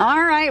statement.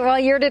 All right. Well,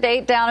 year to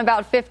date, down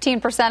about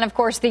 15%. Of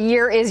course, the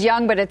year is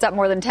young, but it's up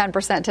more than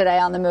 10% today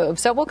on the move.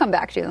 So we'll come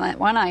back to that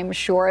one. I'm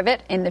sure of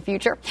it in the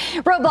future.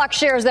 Roblox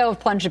shares, though, have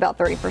plunged about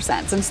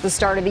 30% since the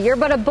start of the year,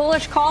 but a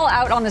bullish call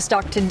out on the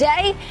stock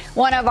today.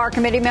 One of our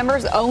committee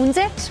members owns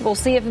it. We'll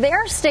see if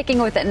they're sticking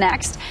with it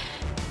next.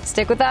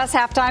 Stick with us.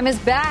 Halftime is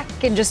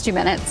back in just 2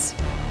 minutes.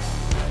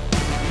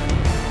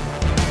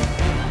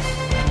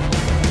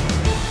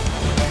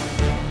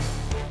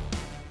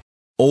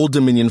 Old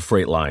Dominion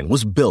Freight Line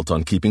was built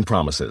on keeping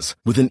promises.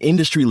 With an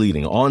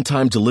industry-leading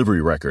on-time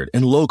delivery record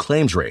and low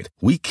claims rate,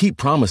 we keep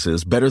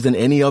promises better than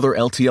any other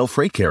LTL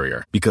freight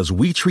carrier because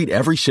we treat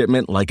every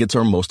shipment like it's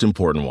our most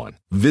important one.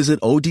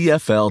 Visit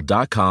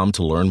odfl.com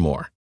to learn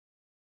more.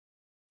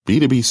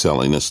 B2B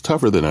selling is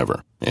tougher than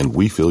ever, and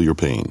we feel your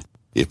pain.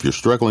 If you're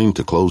struggling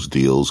to close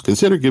deals,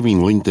 consider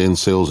giving LinkedIn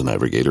Sales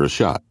Navigator a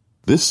shot.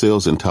 This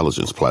sales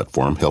intelligence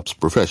platform helps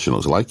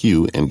professionals like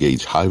you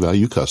engage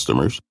high-value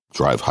customers,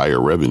 drive higher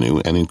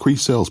revenue, and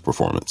increase sales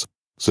performance.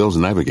 Sales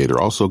Navigator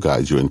also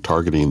guides you in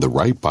targeting the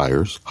right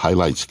buyers,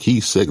 highlights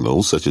key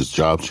signals such as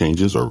job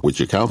changes or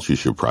which accounts you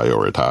should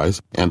prioritize,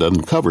 and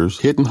uncovers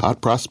hidden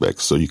hot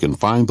prospects so you can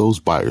find those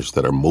buyers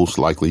that are most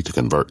likely to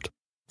convert.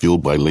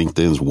 Fueled by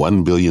LinkedIn's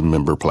 1 billion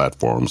member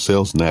platform,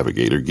 Sales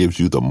Navigator gives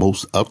you the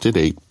most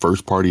up-to-date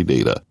first-party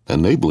data,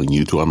 enabling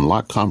you to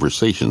unlock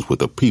conversations with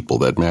the people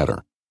that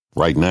matter.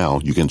 Right now,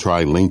 you can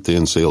try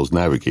LinkedIn Sales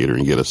Navigator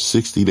and get a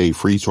 60-day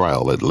free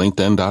trial at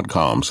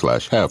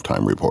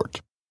linkedin.com/halftime report.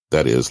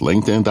 That is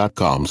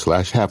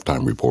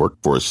linkedin.com/halftime report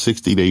for a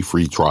 60-day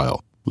free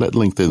trial. Let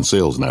LinkedIn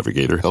Sales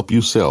Navigator help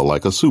you sell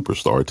like a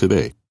superstar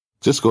today.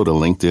 Just go to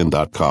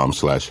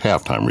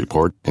linkedin.com/halftime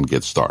report and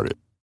get started.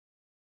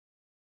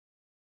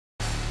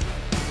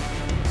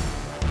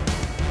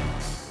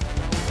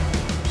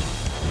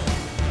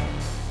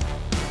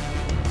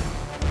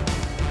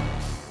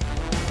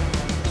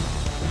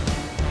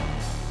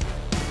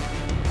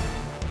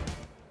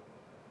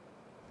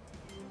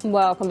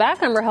 Welcome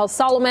back. I'm Rahel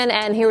Solomon,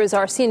 and here is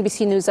our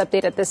CNBC News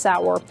update at this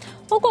hour.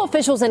 Local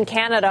officials in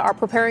Canada are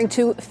preparing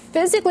to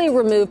physically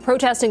remove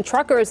protesting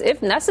truckers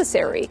if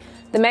necessary.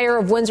 The mayor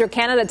of Windsor,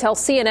 Canada,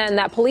 tells CNN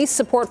that police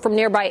support from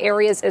nearby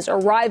areas is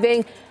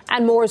arriving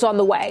and more is on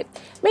the way.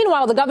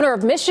 Meanwhile, the governor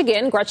of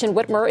Michigan, Gretchen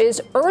Whitmer, is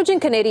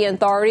urging Canadian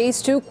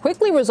authorities to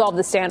quickly resolve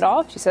the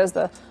standoff. She says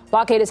the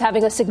blockade is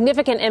having a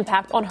significant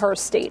impact on her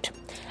state.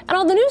 And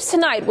on the news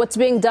tonight, what's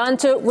being done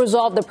to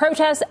resolve the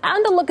protests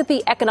and a look at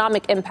the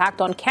economic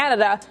impact on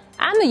Canada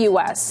and the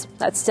U.S.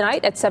 That's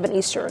tonight at 7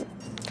 Eastern.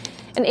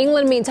 In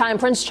England, meantime,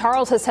 Prince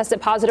Charles has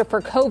tested positive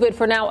for COVID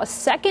for now a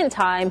second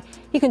time.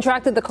 He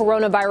contracted the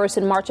coronavirus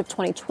in March of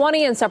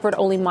 2020 and suffered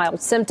only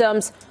mild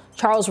symptoms.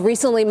 Charles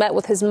recently met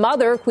with his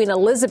mother, Queen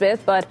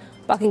Elizabeth, but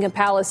Buckingham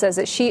Palace says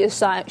that she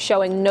is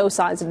showing no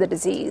signs of the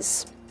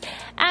disease.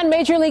 And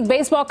Major League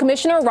Baseball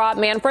Commissioner Rob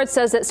Manfred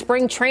says that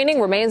spring training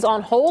remains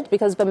on hold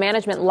because of a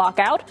management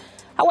lockout.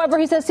 However,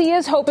 he says he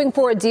is hoping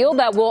for a deal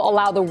that will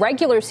allow the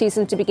regular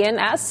season to begin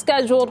as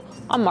scheduled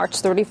on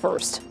March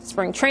 31st.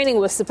 Spring training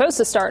was supposed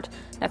to start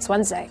next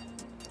Wednesday.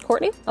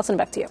 Courtney, I'll send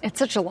it back to you. It's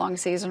such a long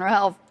season,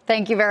 Rahel.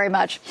 Thank you very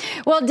much.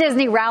 Well,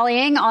 Disney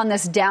rallying on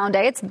this down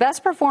day. It's the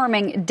best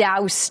performing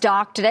Dow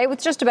stock today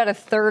with just about a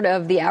third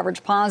of the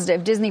average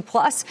positive. Disney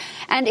Plus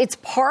and its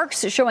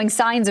parks showing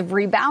signs of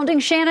rebounding.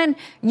 Shannon,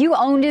 you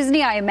own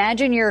Disney. I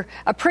imagine you're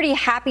a pretty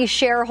happy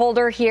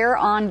shareholder here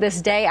on this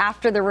day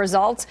after the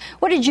results.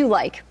 What did you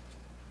like?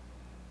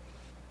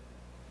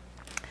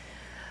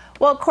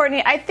 Well,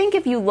 Courtney, I think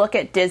if you look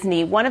at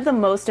Disney, one of the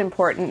most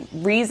important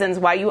reasons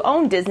why you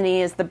own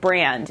Disney is the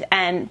brand.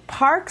 And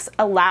parks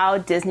allow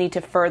Disney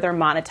to further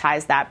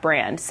monetize that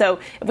brand. So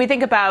if we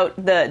think about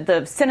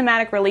the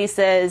cinematic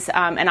releases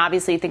and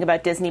obviously think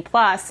about Disney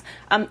Plus,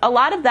 a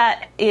lot of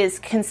that is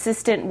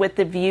consistent with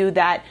the view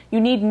that you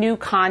need new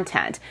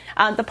content.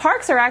 The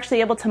parks are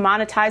actually able to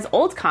monetize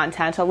old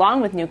content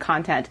along with new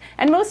content.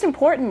 And most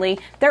importantly,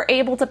 they're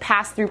able to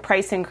pass through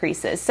price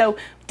increases. So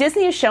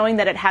Disney is showing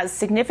that it has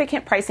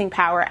significant pricing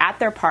power at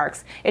their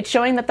parks. It's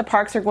showing that the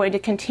parks are going to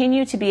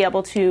continue to be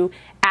able to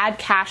add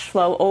cash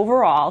flow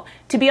overall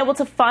to be able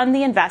to fund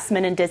the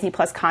investment in Disney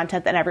Plus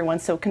content that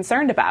everyone's so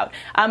concerned about.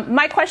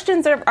 My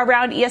questions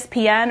around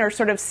ESPN are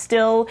sort of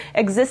still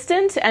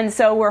existent, and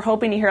so we're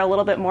hoping to hear a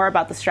little bit more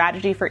about the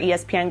strategy for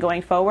ESPN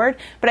going forward.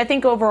 But I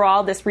think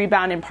overall this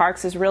rebound in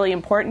parks is really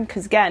important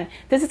because, again,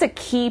 this is a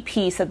key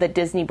piece of the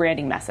Disney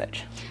branding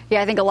message.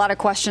 Yeah, I think a lot of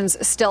questions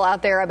still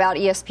out there about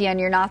ESPN.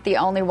 You're not the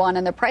only one,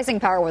 and the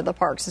pricing power with the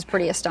parks is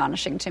pretty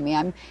astonishing to me.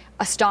 I'm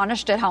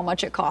astonished at how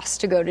much it costs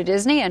to go to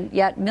Disney, and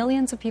yet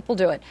millions of people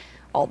do it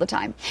all the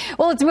time.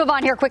 Well, let's move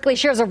on here quickly.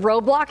 Shares of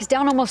Roblox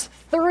down almost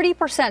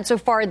 30% so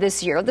far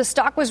this year. The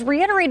stock was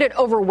reiterated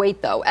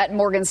overweight, though, at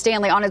Morgan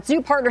Stanley on its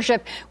new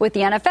partnership with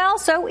the NFL.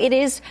 So it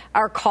is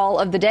our call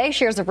of the day.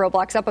 Shares of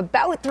Roblox up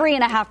about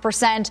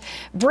 3.5%.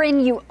 Bryn,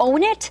 you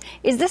own it.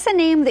 Is this a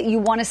name that you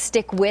want to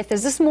stick with?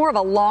 Is this more of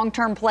a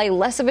long-term play,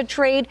 less of a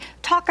trade?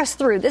 Talk us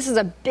through. This is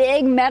a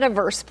big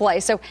metaverse play.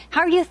 So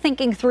how are you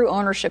thinking through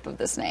ownership of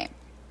this name?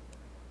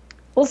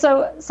 Well,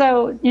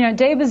 so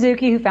Dave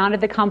Baszucki, who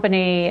founded the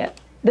company,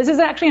 this is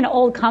actually an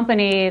old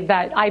company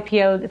that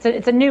IPO'd.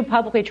 It's a new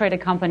publicly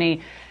traded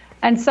company.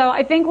 And so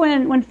I think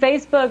when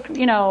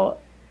Facebook,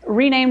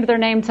 renamed their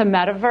name to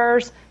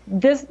Metaverse,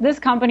 this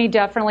company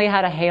definitely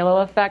had a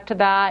halo effect to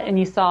that, and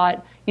you saw it,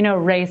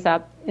 race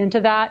up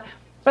into that.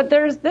 But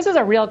this is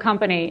a real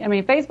company. I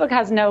mean, Facebook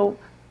has no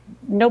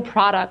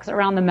products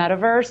around the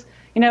Metaverse.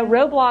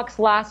 Roblox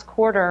last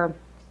quarter,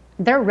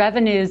 their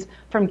revenues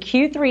from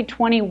Q3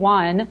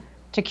 21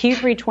 to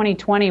Q3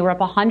 2020 were up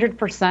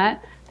 100%.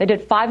 They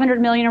did $500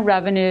 million in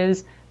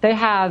revenues. They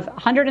have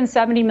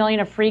 $170 million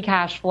of free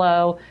cash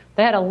flow.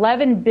 They had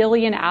 11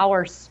 billion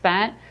hours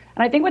spent.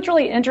 And I think what's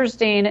really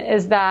interesting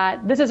is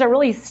that this is a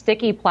really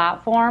sticky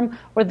platform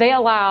where they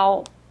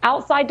allow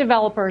outside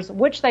developers,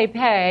 which they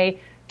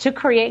pay, to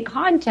create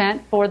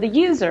content for the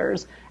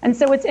users. And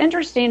so what's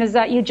interesting is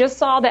that you just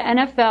saw the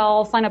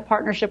NFL sign a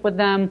partnership with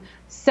them.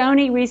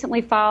 Sony recently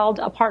filed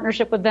a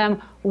partnership with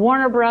them.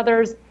 Warner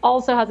Brothers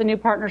also has a new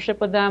partnership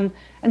with them.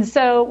 And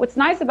so what's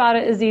nice about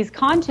it is these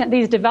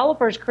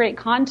developers create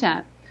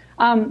content.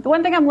 The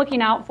one thing I'm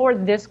looking out for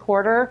this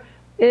quarter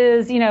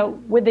is,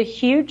 with the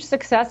huge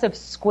success of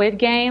Squid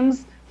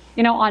Games,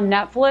 on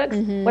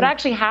Netflix, what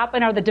actually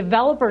happened are the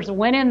developers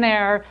went in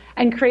there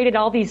and created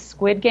all these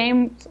Squid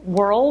Games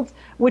worlds,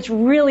 which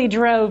really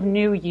drove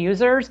new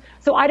users.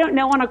 So I don't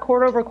know on a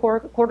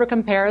quarter-over-quarter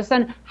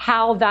comparison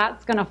how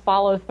that's going to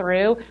follow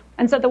through.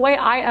 And so the way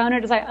I own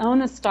it is I own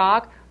the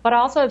stock, but I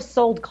also have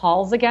sold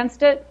calls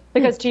against it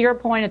because, to your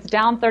point, it's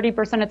down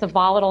 30%. It's a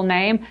volatile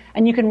name,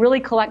 and you can really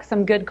collect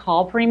some good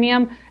call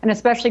premium, and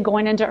especially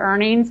going into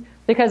earnings.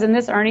 Because in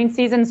this earnings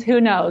season, who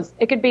knows?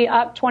 It could be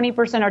up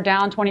 20% or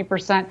down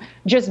 20%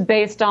 just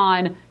based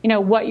on,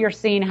 what you're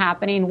seeing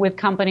happening with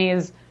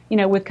companies,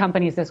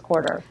 this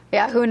quarter.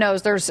 Yeah, who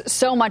knows? There's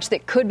so much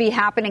that could be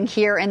happening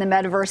here in the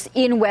metaverse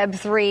in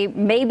Web3.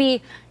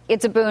 Maybe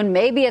it's a boon,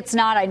 maybe it's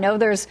not. I know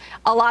there's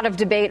a lot of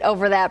debate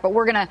over that, but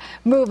we're going to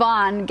move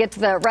on, get to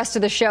the rest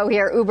of the show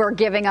here. Uber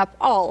giving up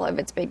all of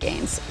its big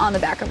gains on the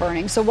back of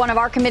earnings. So one of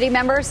our committee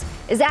members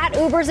is at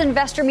Uber's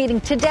investor meeting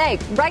today,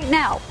 right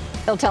now.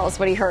 He'll tell us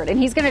what he heard, and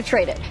he's going to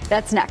trade it.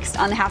 That's next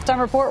on the Halftime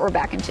Report. We're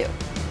back in 2.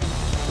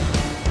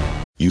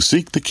 You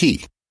seek the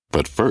key,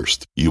 but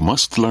first, you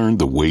must learn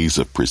the ways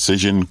of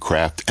precision,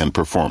 craft, and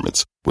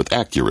performance with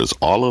Acura's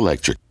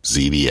all-electric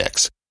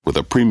ZDX. With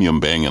a premium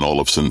Bang &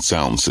 Olufsen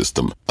sound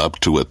system up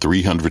to a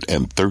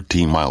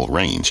 313-mile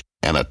range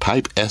and a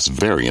Type S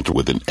variant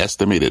with an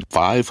estimated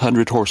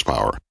 500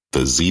 horsepower,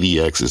 the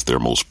ZDX is their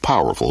most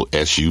powerful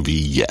SUV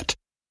yet.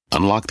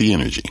 Unlock the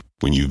energy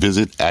when you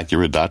visit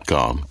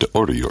Acura.com to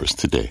order yours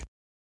today.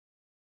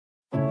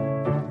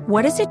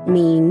 What does it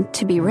mean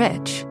to be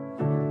rich?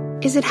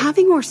 Is it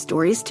having more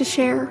stories to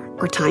share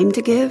or time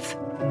to give?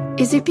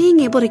 Is it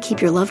being able to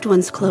keep your loved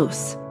ones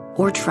close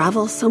or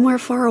travel somewhere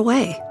far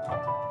away?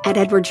 At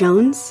Edward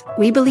Jones,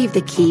 we believe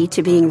the key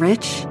to being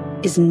rich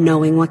is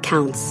knowing what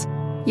counts.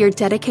 Your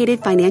dedicated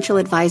financial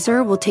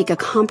advisor will take a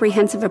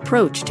comprehensive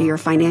approach to your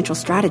financial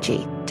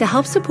strategy to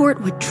help support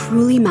what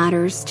truly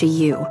matters to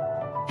you.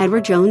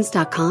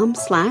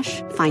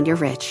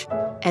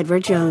 edwardjones.com/findyourrich.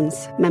 Edward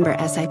Jones, member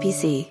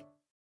SIPC.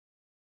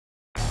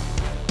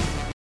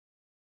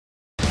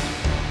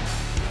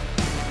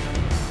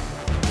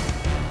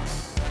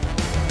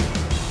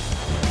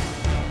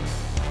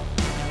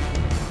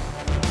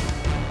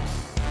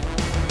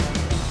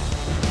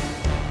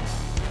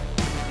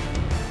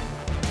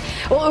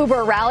 Well,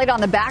 Uber rallied on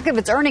the back of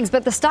its earnings,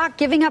 but the stock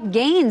giving up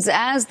gains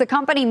as the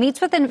company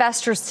meets with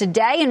investors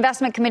today.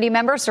 Investment committee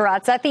member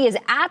Sarat Sethi is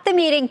at the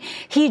meeting.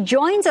 He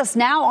joins us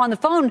now on the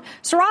phone.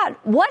 Sarat,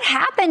 what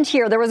happened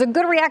here? There was a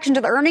good reaction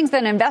to the earnings,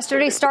 then Investor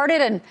Day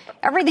started and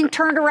everything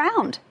turned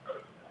around.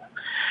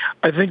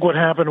 I think what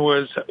happened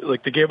was,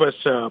 they gave us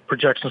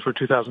projections for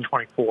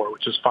 2024,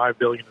 which is $5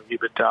 billion of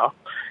EBITDA.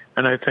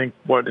 And I think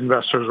what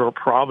investors were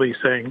probably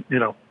saying,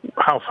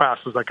 how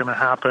fast is that going to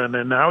happen?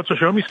 And now it's a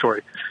show me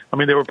story. I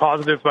mean, they were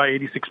positive by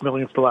 $86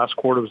 million for the last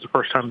quarter. It was the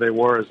first time they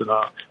were as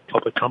a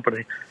public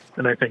company.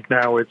 And I think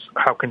now it's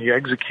how can you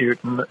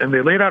execute? And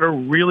they laid out a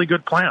really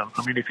good plan.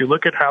 I mean, if you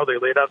look at how they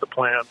laid out the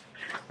plan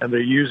and they're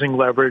using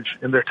leverage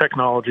in their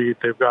technology,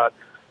 they've got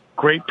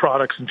great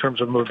products in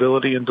terms of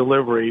mobility and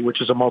delivery,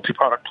 which is a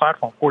multi-product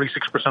platform.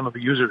 46% of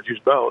the users use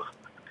both.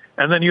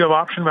 And then you have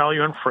option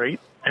value and freight.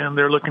 And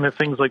they're looking at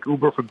things like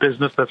Uber for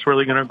Business that's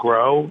really going to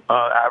grow,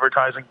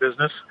 advertising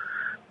business.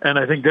 And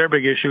I think their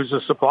big issue is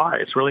the supply.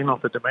 It's really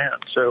not the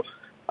demand. So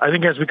I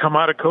think as we come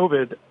out of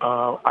COVID,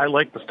 I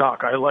like the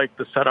stock. I like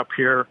the setup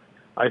here.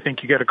 I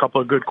think you get a couple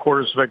of good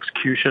quarters of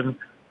execution.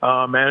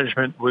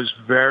 Management was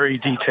very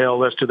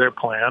detailed as to their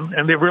plan,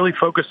 and they've really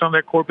focused on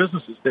their core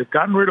businesses. They've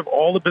gotten rid of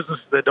all the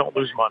businesses that don't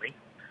lose money,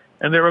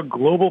 and they're a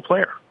global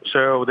player.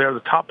 So they're the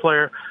top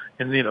player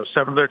in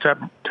 7 of their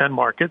 10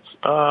 markets.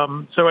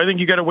 So I think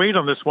you got to wait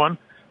on this one.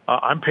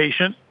 I'm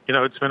patient.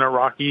 It's been a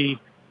rocky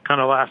kind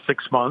of last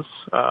 6 months,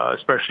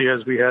 especially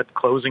as we had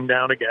closing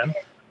down again.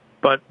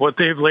 But what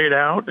they've laid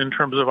out in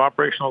terms of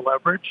operational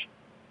leverage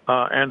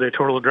and a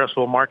total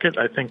addressable market,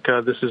 I think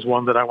this is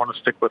one that I want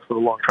to stick with for the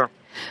long term.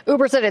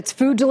 Uber said its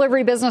food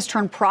delivery business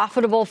turned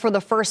profitable for the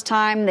first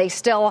time. They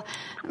still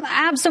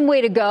have some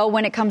way to go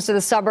when it comes to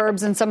the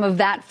suburbs and some of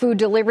that food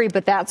delivery,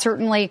 but that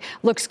certainly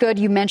looks good.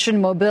 You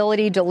mentioned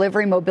mobility up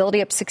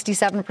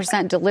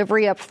 67%,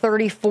 delivery up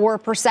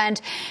 34%.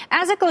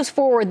 As it goes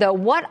forward, though,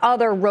 what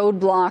other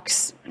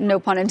roadblocks, no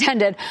pun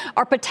intended,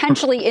 are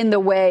potentially in the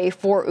way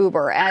for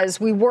Uber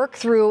as we work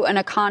through an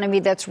economy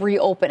that's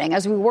reopening,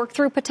 as we work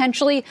through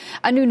potentially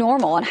a new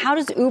normal? And how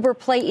does Uber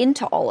play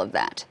into all of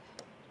that?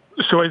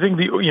 So I think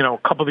a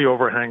couple of the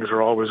overhangs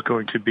are always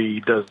going to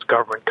be, does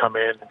government come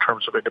in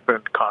terms of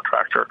independent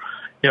contractor?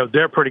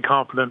 They're pretty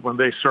confident when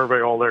they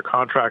survey all their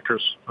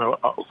contractors,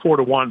 4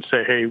 to 1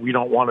 say, hey, we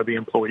don't want to be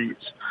employees.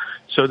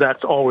 So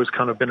that's always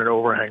kind of been an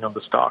overhang on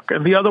the stock.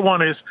 And the other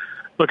one is,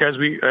 look, as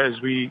we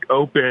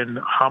open,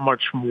 how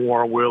much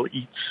more will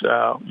Eats,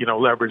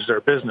 leverage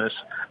their business?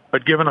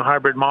 But given a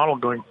hybrid model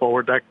going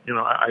forward, that,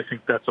 I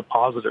think that's a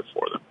positive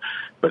for them.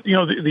 But,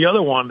 the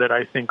other one that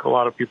I think a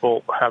lot of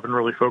people haven't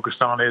really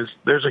focused on is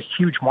there's a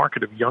huge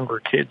market of younger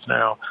kids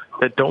now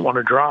that don't want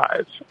to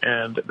drive.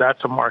 And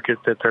that's a market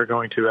that they're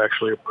going to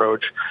actually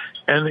approach.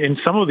 And in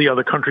some of the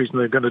other countries, and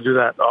they're going to do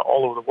that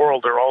all over the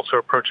world, they're also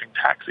approaching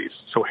taxis.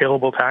 So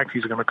hailable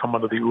taxis are going to come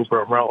under the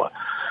Uber umbrella.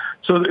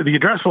 So the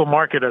addressable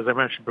market, as I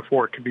mentioned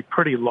before, can be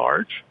pretty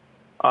large.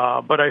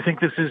 But I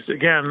think this is,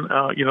 again,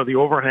 the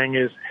overhang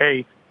is,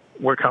 hey,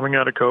 we're coming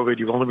out of COVID.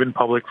 You've only been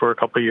public for a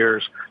couple of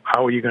years.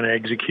 How are you going to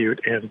execute?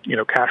 And,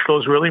 cash flow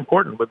is really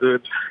important. With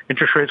the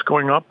interest rates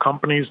going up,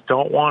 companies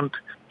don't want,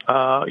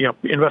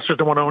 investors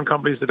don't want to own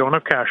companies that don't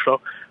have cash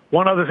flow.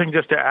 One other thing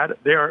just to add,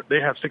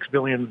 they have $6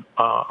 billion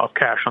of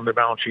cash on their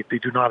balance sheet. They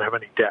do not have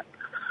any debt.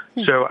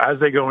 So as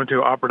they go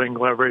into operating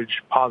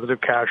leverage,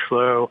 positive cash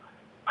flow,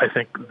 I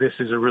think this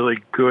is a really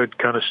good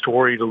kind of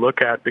story to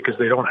look at because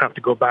they don't have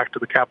to go back to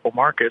the capital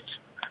markets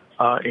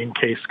in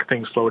case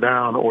things slow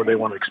down or they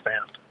want to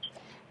expand.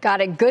 Got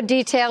it. Good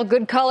detail,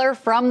 good color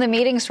from the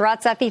meeting.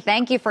 Sarat Sethi,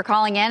 thank you for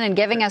calling in and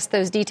giving us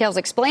those details,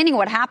 explaining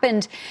what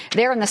happened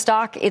there in the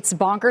stock. It's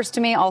bonkers to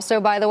me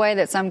also, by the way,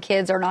 that some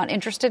kids are not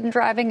interested in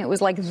driving. It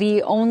was like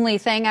the only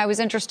thing I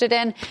was interested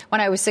in when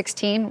I was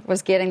 16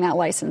 was getting that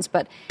license.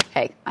 But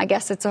hey, I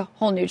guess it's a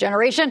whole new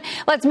generation.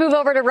 Let's move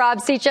over to Rob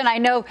Sechan. I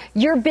know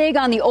you're big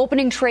on the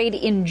opening trade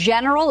in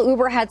general.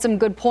 Uber had some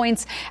good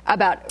points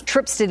about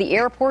trips to the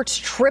airports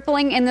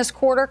tripling in this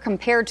quarter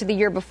compared to the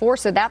year before.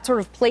 So that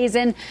sort of plays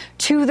in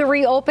to the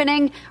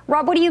reopening.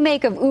 Rob, what do you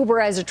make of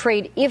Uber as a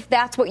trade if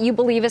that's what you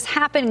believe is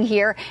happening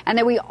here and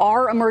that we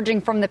are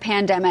emerging from the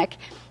pandemic,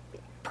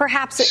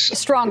 perhaps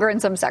stronger in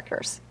some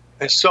sectors?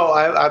 So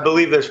I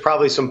believe there's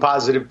probably some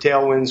positive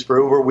tailwinds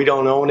for Uber. We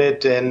don't own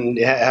it and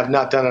have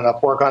not done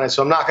enough work on it,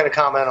 so I'm not going to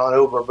comment on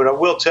Uber. But I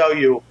will tell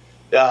you,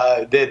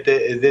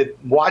 that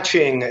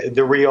watching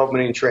the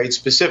reopening trade,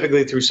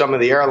 specifically through some of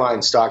the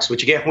airline stocks,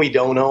 which again we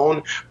don't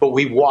own, but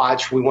we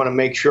watch. We want to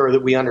make sure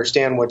that we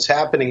understand what's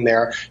happening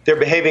there. They're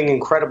behaving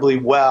incredibly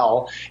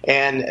well,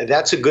 and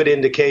that's a good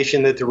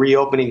indication that the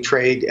reopening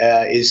trade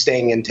is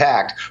staying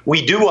intact.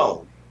 We do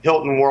own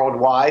Hilton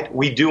Worldwide.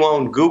 We do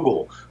own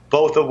Google,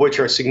 both of which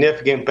are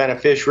significant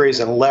beneficiaries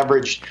and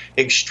leveraged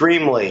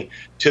extremely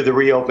to the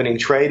reopening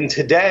trade. And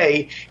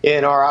today,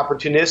 in our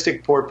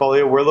opportunistic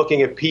portfolio, we're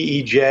looking at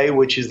PEJ,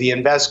 which is the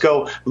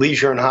Invesco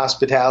Leisure and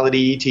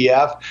Hospitality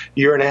ETF.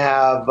 You're going to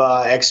have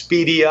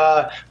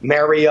Expedia,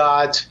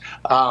 Marriott,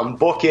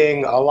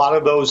 Booking, a lot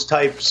of those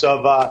types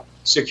of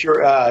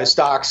secure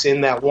stocks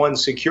in that one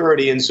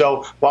security. And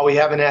so while we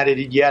haven't added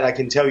it yet, I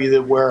can tell you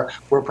that we're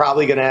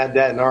probably going to add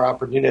that in our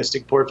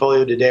opportunistic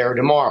portfolio today or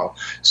tomorrow.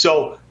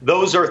 So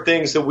those are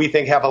things that we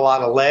think have a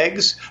lot of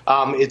legs.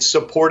 It's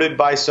supported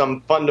by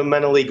some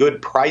fundamentally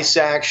good price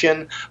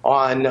action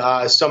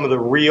on some of the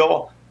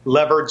real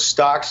leveraged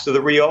stocks to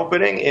the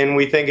reopening, and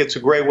we think it's a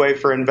great way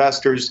for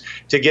investors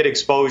to get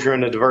exposure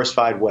in a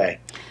diversified way.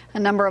 A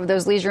number of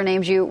those leisure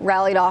names you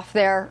rallied off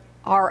there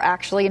are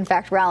actually, in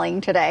fact,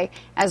 rallying today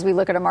as we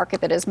look at a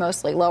market that is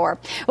mostly lower.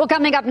 Well,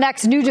 coming up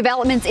next, new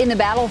developments in the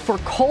battle for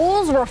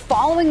Kohl's. We're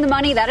following the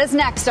money. That is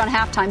next on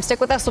Halftime.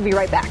 Stick with us. We'll be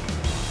right back.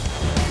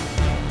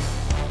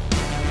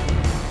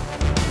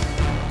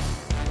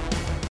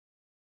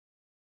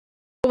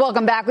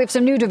 Welcome back. We have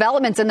some new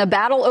developments in the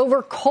battle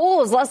over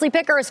Kohl's. Leslie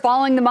Picker is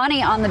following the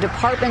money on the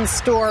department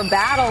store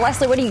battle.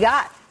 Leslie, what do you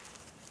got?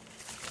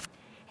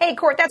 Hey,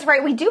 Court, that's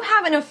right. We do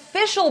have an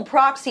official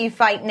proxy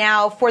fight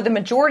now for the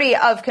majority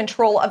of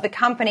control of the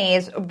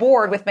company's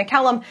board, with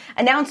McCallum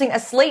announcing a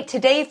slate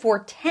today for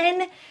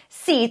 10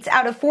 seats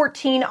out of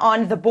 14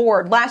 on the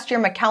board. Last year,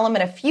 McCallum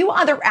and a few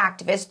other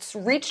activists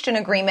reached an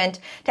agreement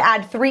to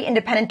add 3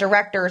 independent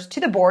directors to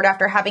the board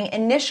after having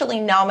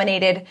initially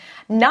nominated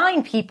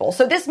 9 people.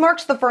 So this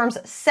marks the firm's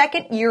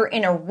second year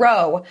in a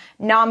row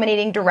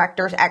nominating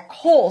directors at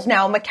Kohl's.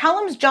 Now,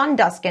 McCallum's John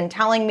Duskin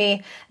telling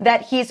me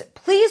that he's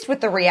pleased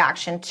with the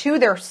reaction to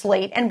their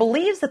slate and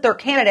believes that their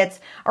candidates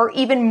are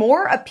even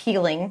more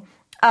appealing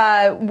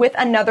with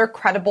another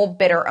credible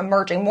bidder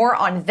emerging. More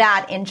on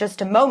that in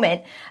just a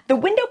moment. The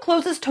window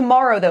closes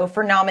tomorrow, though,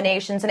 for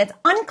nominations, and it's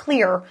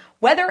unclear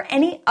whether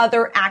any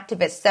other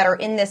activists that are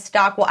in this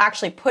stock will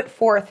actually put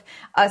forth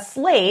a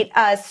slate.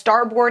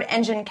 Starboard,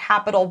 Engine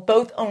Capital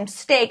both own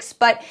stakes,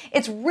 but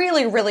it's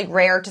really, really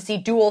rare to see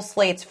dual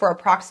slates for a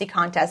proxy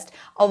contest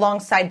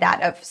alongside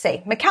that of,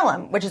 say,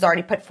 McCallum, which has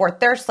already put forth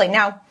their slate.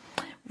 Now,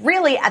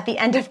 really, at the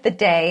end of the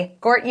day,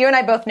 Gort, you and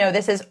I both know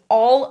this is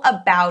all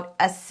about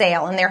a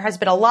sale, and there has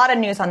been a lot of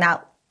news on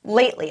that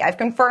lately. I've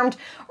confirmed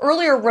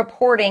earlier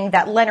reporting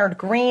that Leonard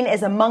Green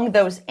is among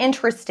those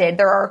interested.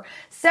 There are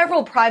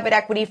several private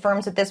equity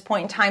firms at this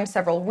point in time,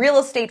 several real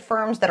estate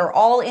firms that are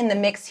all in the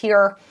mix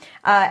here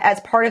as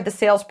part of the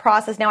sales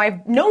process. Now, I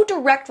have no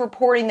direct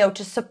reporting, though,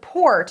 to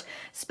support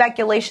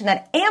speculation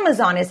that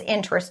Amazon is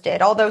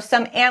interested, although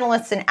some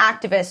analysts and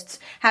activists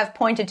have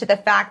pointed to the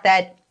fact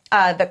that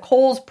the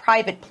Kohl's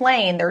private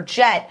plane, their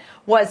jet,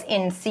 was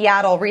in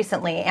Seattle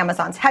recently,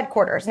 Amazon's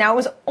headquarters. Now, it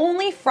was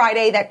only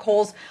Friday that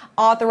Kohl's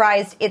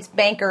authorized its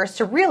bankers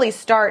to really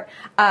start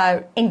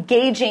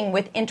engaging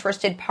with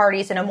interested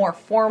parties in a more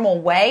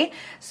formal way.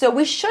 So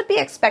we should be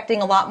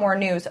expecting a lot more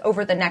news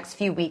over the next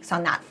few weeks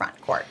on that front,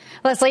 Court.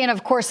 Leslie, and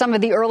of course, some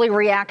of the early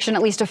reaction,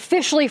 at least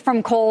officially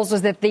from Kohl's,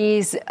 was that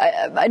these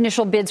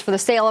initial bids for the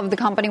sale of the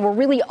company were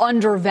really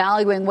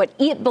undervaluing what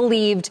it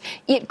believed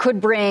it could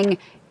bring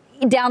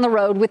down the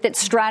road with its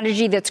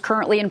strategy that's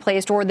currently in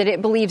place, or that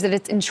it believes that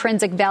its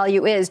intrinsic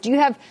value is. Do you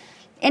have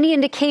any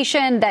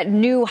indication that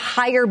new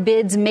higher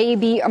bids may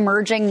be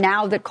emerging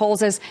now that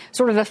Kohl's has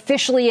sort of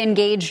officially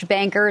engaged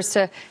bankers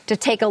to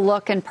take a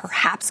look and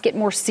perhaps get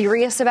more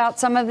serious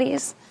about some of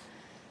these?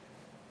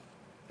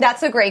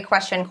 That's a great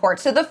question, Court.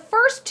 So the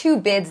first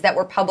 2 bids that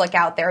were public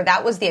out there,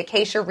 that was the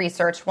Acacia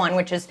Research one,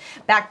 which is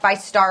backed by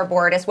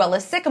Starboard, as well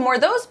as Sycamore.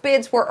 Those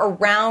bids were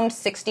around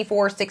 $64,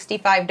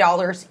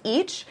 $65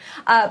 each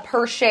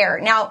per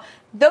share. Now,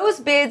 those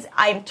bids,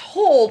 I'm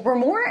told, were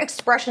more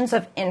expressions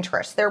of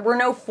interest. There were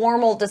no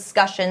formal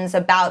discussions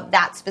about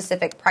that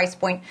specific price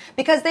point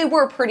because they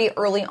were pretty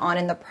early on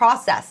in the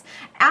process,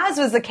 as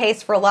was the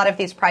case for a lot of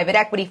these private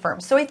equity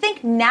firms. So I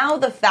think now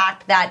the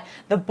fact that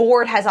the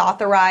board has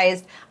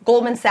authorized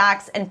Goldman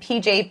Sachs and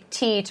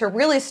PJT to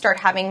really start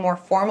having more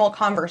formal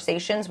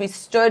conversations, we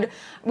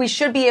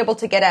should be able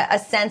to get a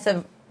sense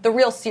of the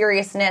real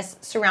seriousness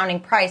surrounding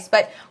price.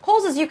 But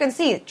Kohl's, as you can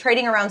see,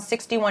 trading around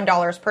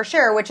 $61 per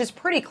share, which is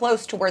pretty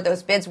close to where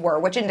those bids were,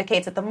 which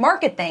indicates that the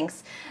market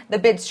thinks the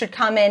bids should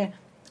come in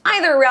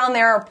either around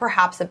there or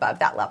perhaps above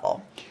that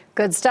level.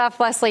 Good stuff,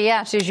 Leslie.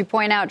 Yes, as you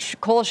point out,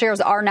 Kohl's shares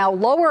are now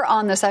lower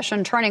on the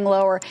session, turning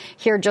lower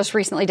here just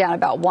recently, down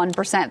about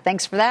 1%.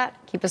 Thanks for that.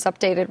 Keep us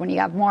updated when you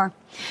have more.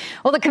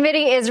 Well, the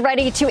committee is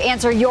ready to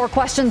answer your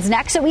questions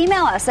next, so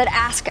email us at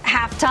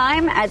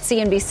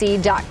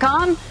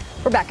askhalftime@cnbc.com.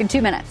 We're back in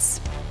 2 minutes.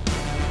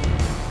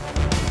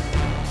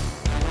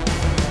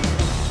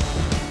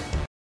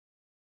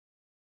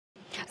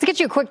 get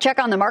you a quick check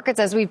on the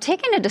markets as we've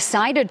taken a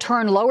decided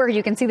turn lower.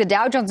 You can see the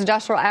Dow Jones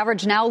Industrial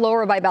Average now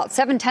lower by about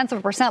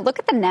 0.7%. Look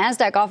at the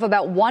NASDAQ off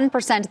about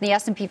 1% and the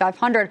S&P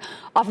 500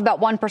 off about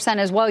 1%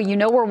 as well. You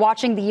know we're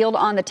watching the yield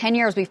on the 10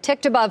 years. We've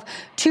ticked above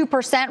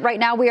 2%. Right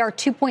now we are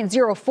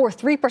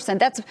 2.043%.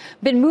 That's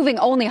been moving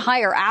only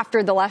higher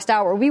after the last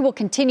hour. We will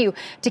continue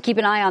to keep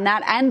an eye on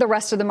that and the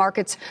rest of the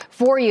markets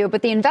for you.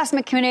 But the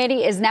investment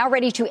community is now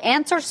ready to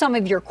answer some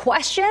of your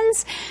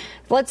questions.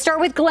 Let's start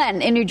with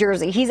Glenn in New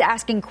Jersey. He's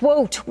asking,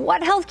 quote,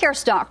 what healthcare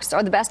stocks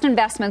are the best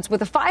investments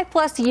with a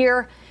 5+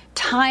 year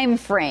time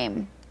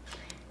frame?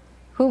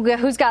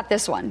 Who's got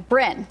this one?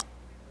 Bryn.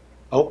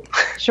 Oh,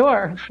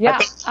 sure. Yeah.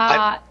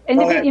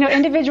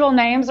 Individual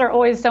names are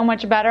always so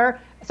much better,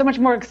 so much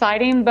more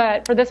exciting.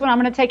 But for this one, I'm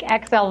going to take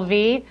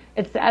XLV.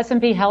 It's the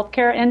S&P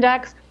Healthcare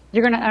Index.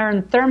 You're going to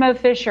earn Thermo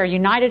Fisher,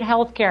 United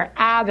Healthcare,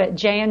 Abbott,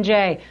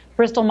 J&J,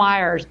 Bristol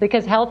Myers,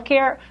 because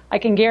healthcare, I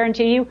can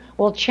guarantee you,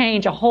 will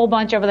change a whole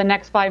bunch over the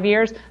next 5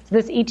 years. So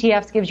this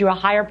ETF gives you a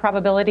higher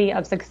probability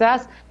of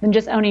success than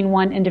just owning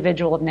one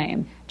individual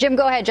name. Jim,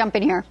 go ahead, jump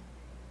in here.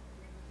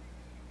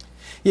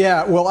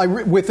 Yeah, well,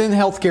 within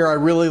healthcare, I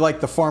really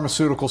like the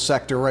pharmaceutical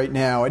sector right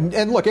now.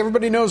 And look,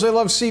 everybody knows I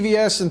love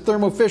CVS and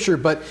Thermo Fisher,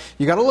 but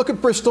you got to look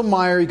at Bristol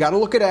Myers, you got to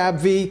look at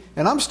AbbVie,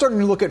 and I'm starting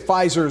to look at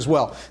Pfizer as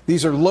well.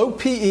 These are low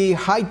PE,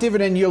 high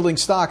dividend yielding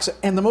stocks.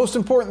 And the most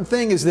important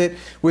thing is that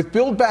with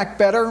Build Back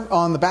Better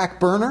on the back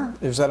burner,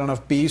 is that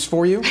enough bees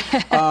for you?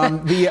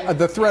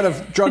 The threat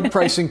of drug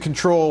pricing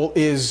control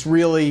is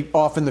really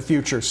off in the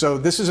future. So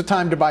this is a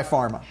time to buy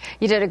pharma.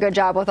 You did a good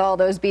job with all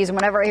those bees. And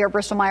whenever I hear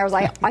Bristol Myers,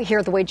 I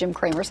hear the way Jim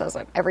Cramer says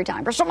it every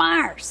time. Bristol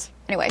Myers.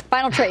 Anyway,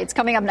 final trades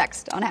coming up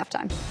next on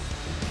Halftime.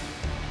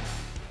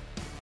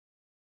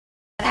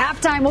 At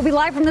halftime, we'll be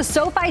live from the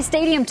SoFi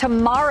Stadium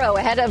tomorrow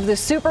ahead of the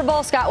Super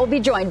Bowl. Scott will be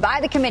joined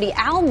by the committee,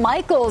 Al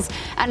Michaels,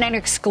 and an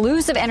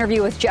exclusive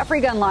interview with Jeffrey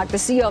Gundlach, the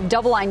CEO of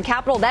DoubleLine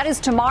Capital. That is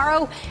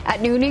tomorrow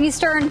at noon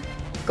Eastern.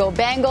 Go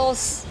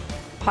Bengals.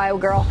 Ohio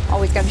girl,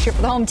 always got to cheer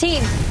for the home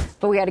team.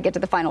 But we got to get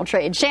to the final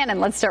trade. Shannon,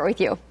 let's start with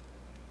you.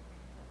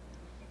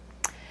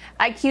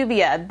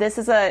 IQVIA, this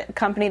is a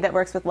company that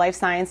works with life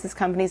sciences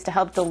companies to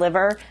help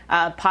deliver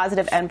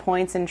positive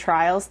endpoints in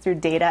trials through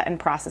data and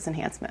process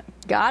enhancement.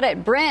 Got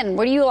it. Bryn,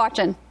 what are you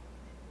watching?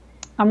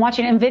 I'm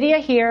watching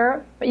NVIDIA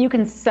here, but you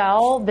can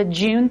sell the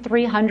June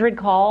 300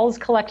 calls,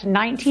 collect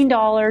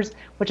 $19,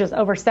 which is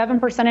over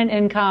 7% in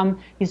income.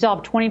 You still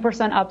have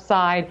 20%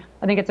 upside.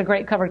 I think it's a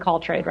great covered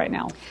call trade right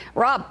now.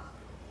 Rob.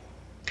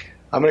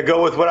 I'm going to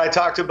go with what I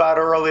talked about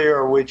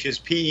earlier, which is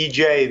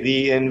PEJ,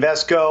 the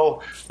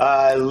Invesco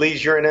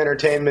Leisure and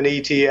Entertainment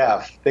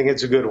ETF. I think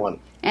it's a good one.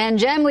 And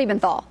Jem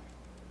Liebenthal.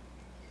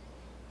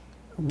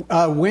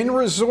 Wynn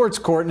Resorts,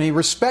 Courtney.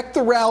 Respect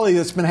the rally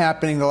that's been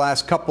happening the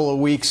last couple of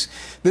weeks.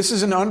 This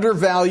is an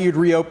undervalued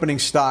reopening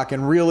stock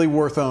and really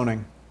worth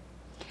owning.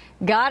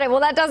 Got it. Well,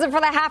 that does it for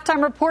the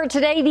Halftime Report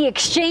today. The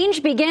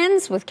exchange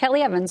begins with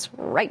Kelly Evans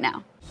right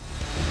now.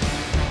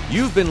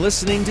 You've been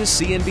listening to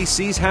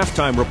CNBC's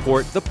Halftime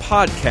Report, the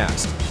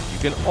podcast. You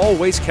can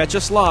always catch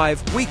us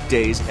live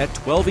weekdays at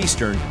 12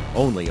 Eastern,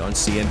 only on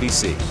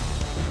CNBC.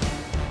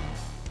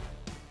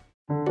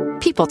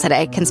 People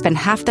today can spend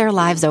half their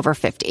lives over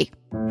 50.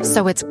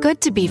 So it's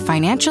good to be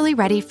financially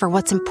ready for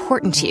what's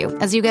important to you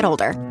as you get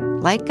older,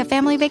 like a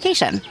family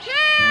vacation.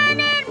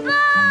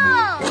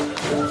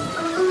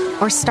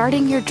 Or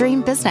starting your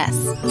dream business.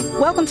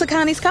 Welcome to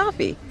Connie's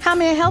Coffee. How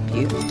may I help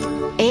you?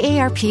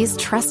 AARP's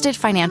trusted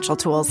financial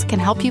tools can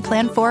help you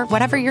plan for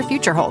whatever your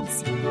future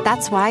holds.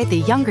 That's why the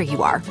younger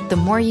you are, the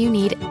more you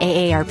need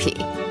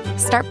AARP.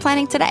 Start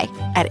planning today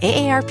at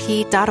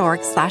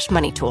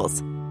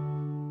aarp.org/moneytools.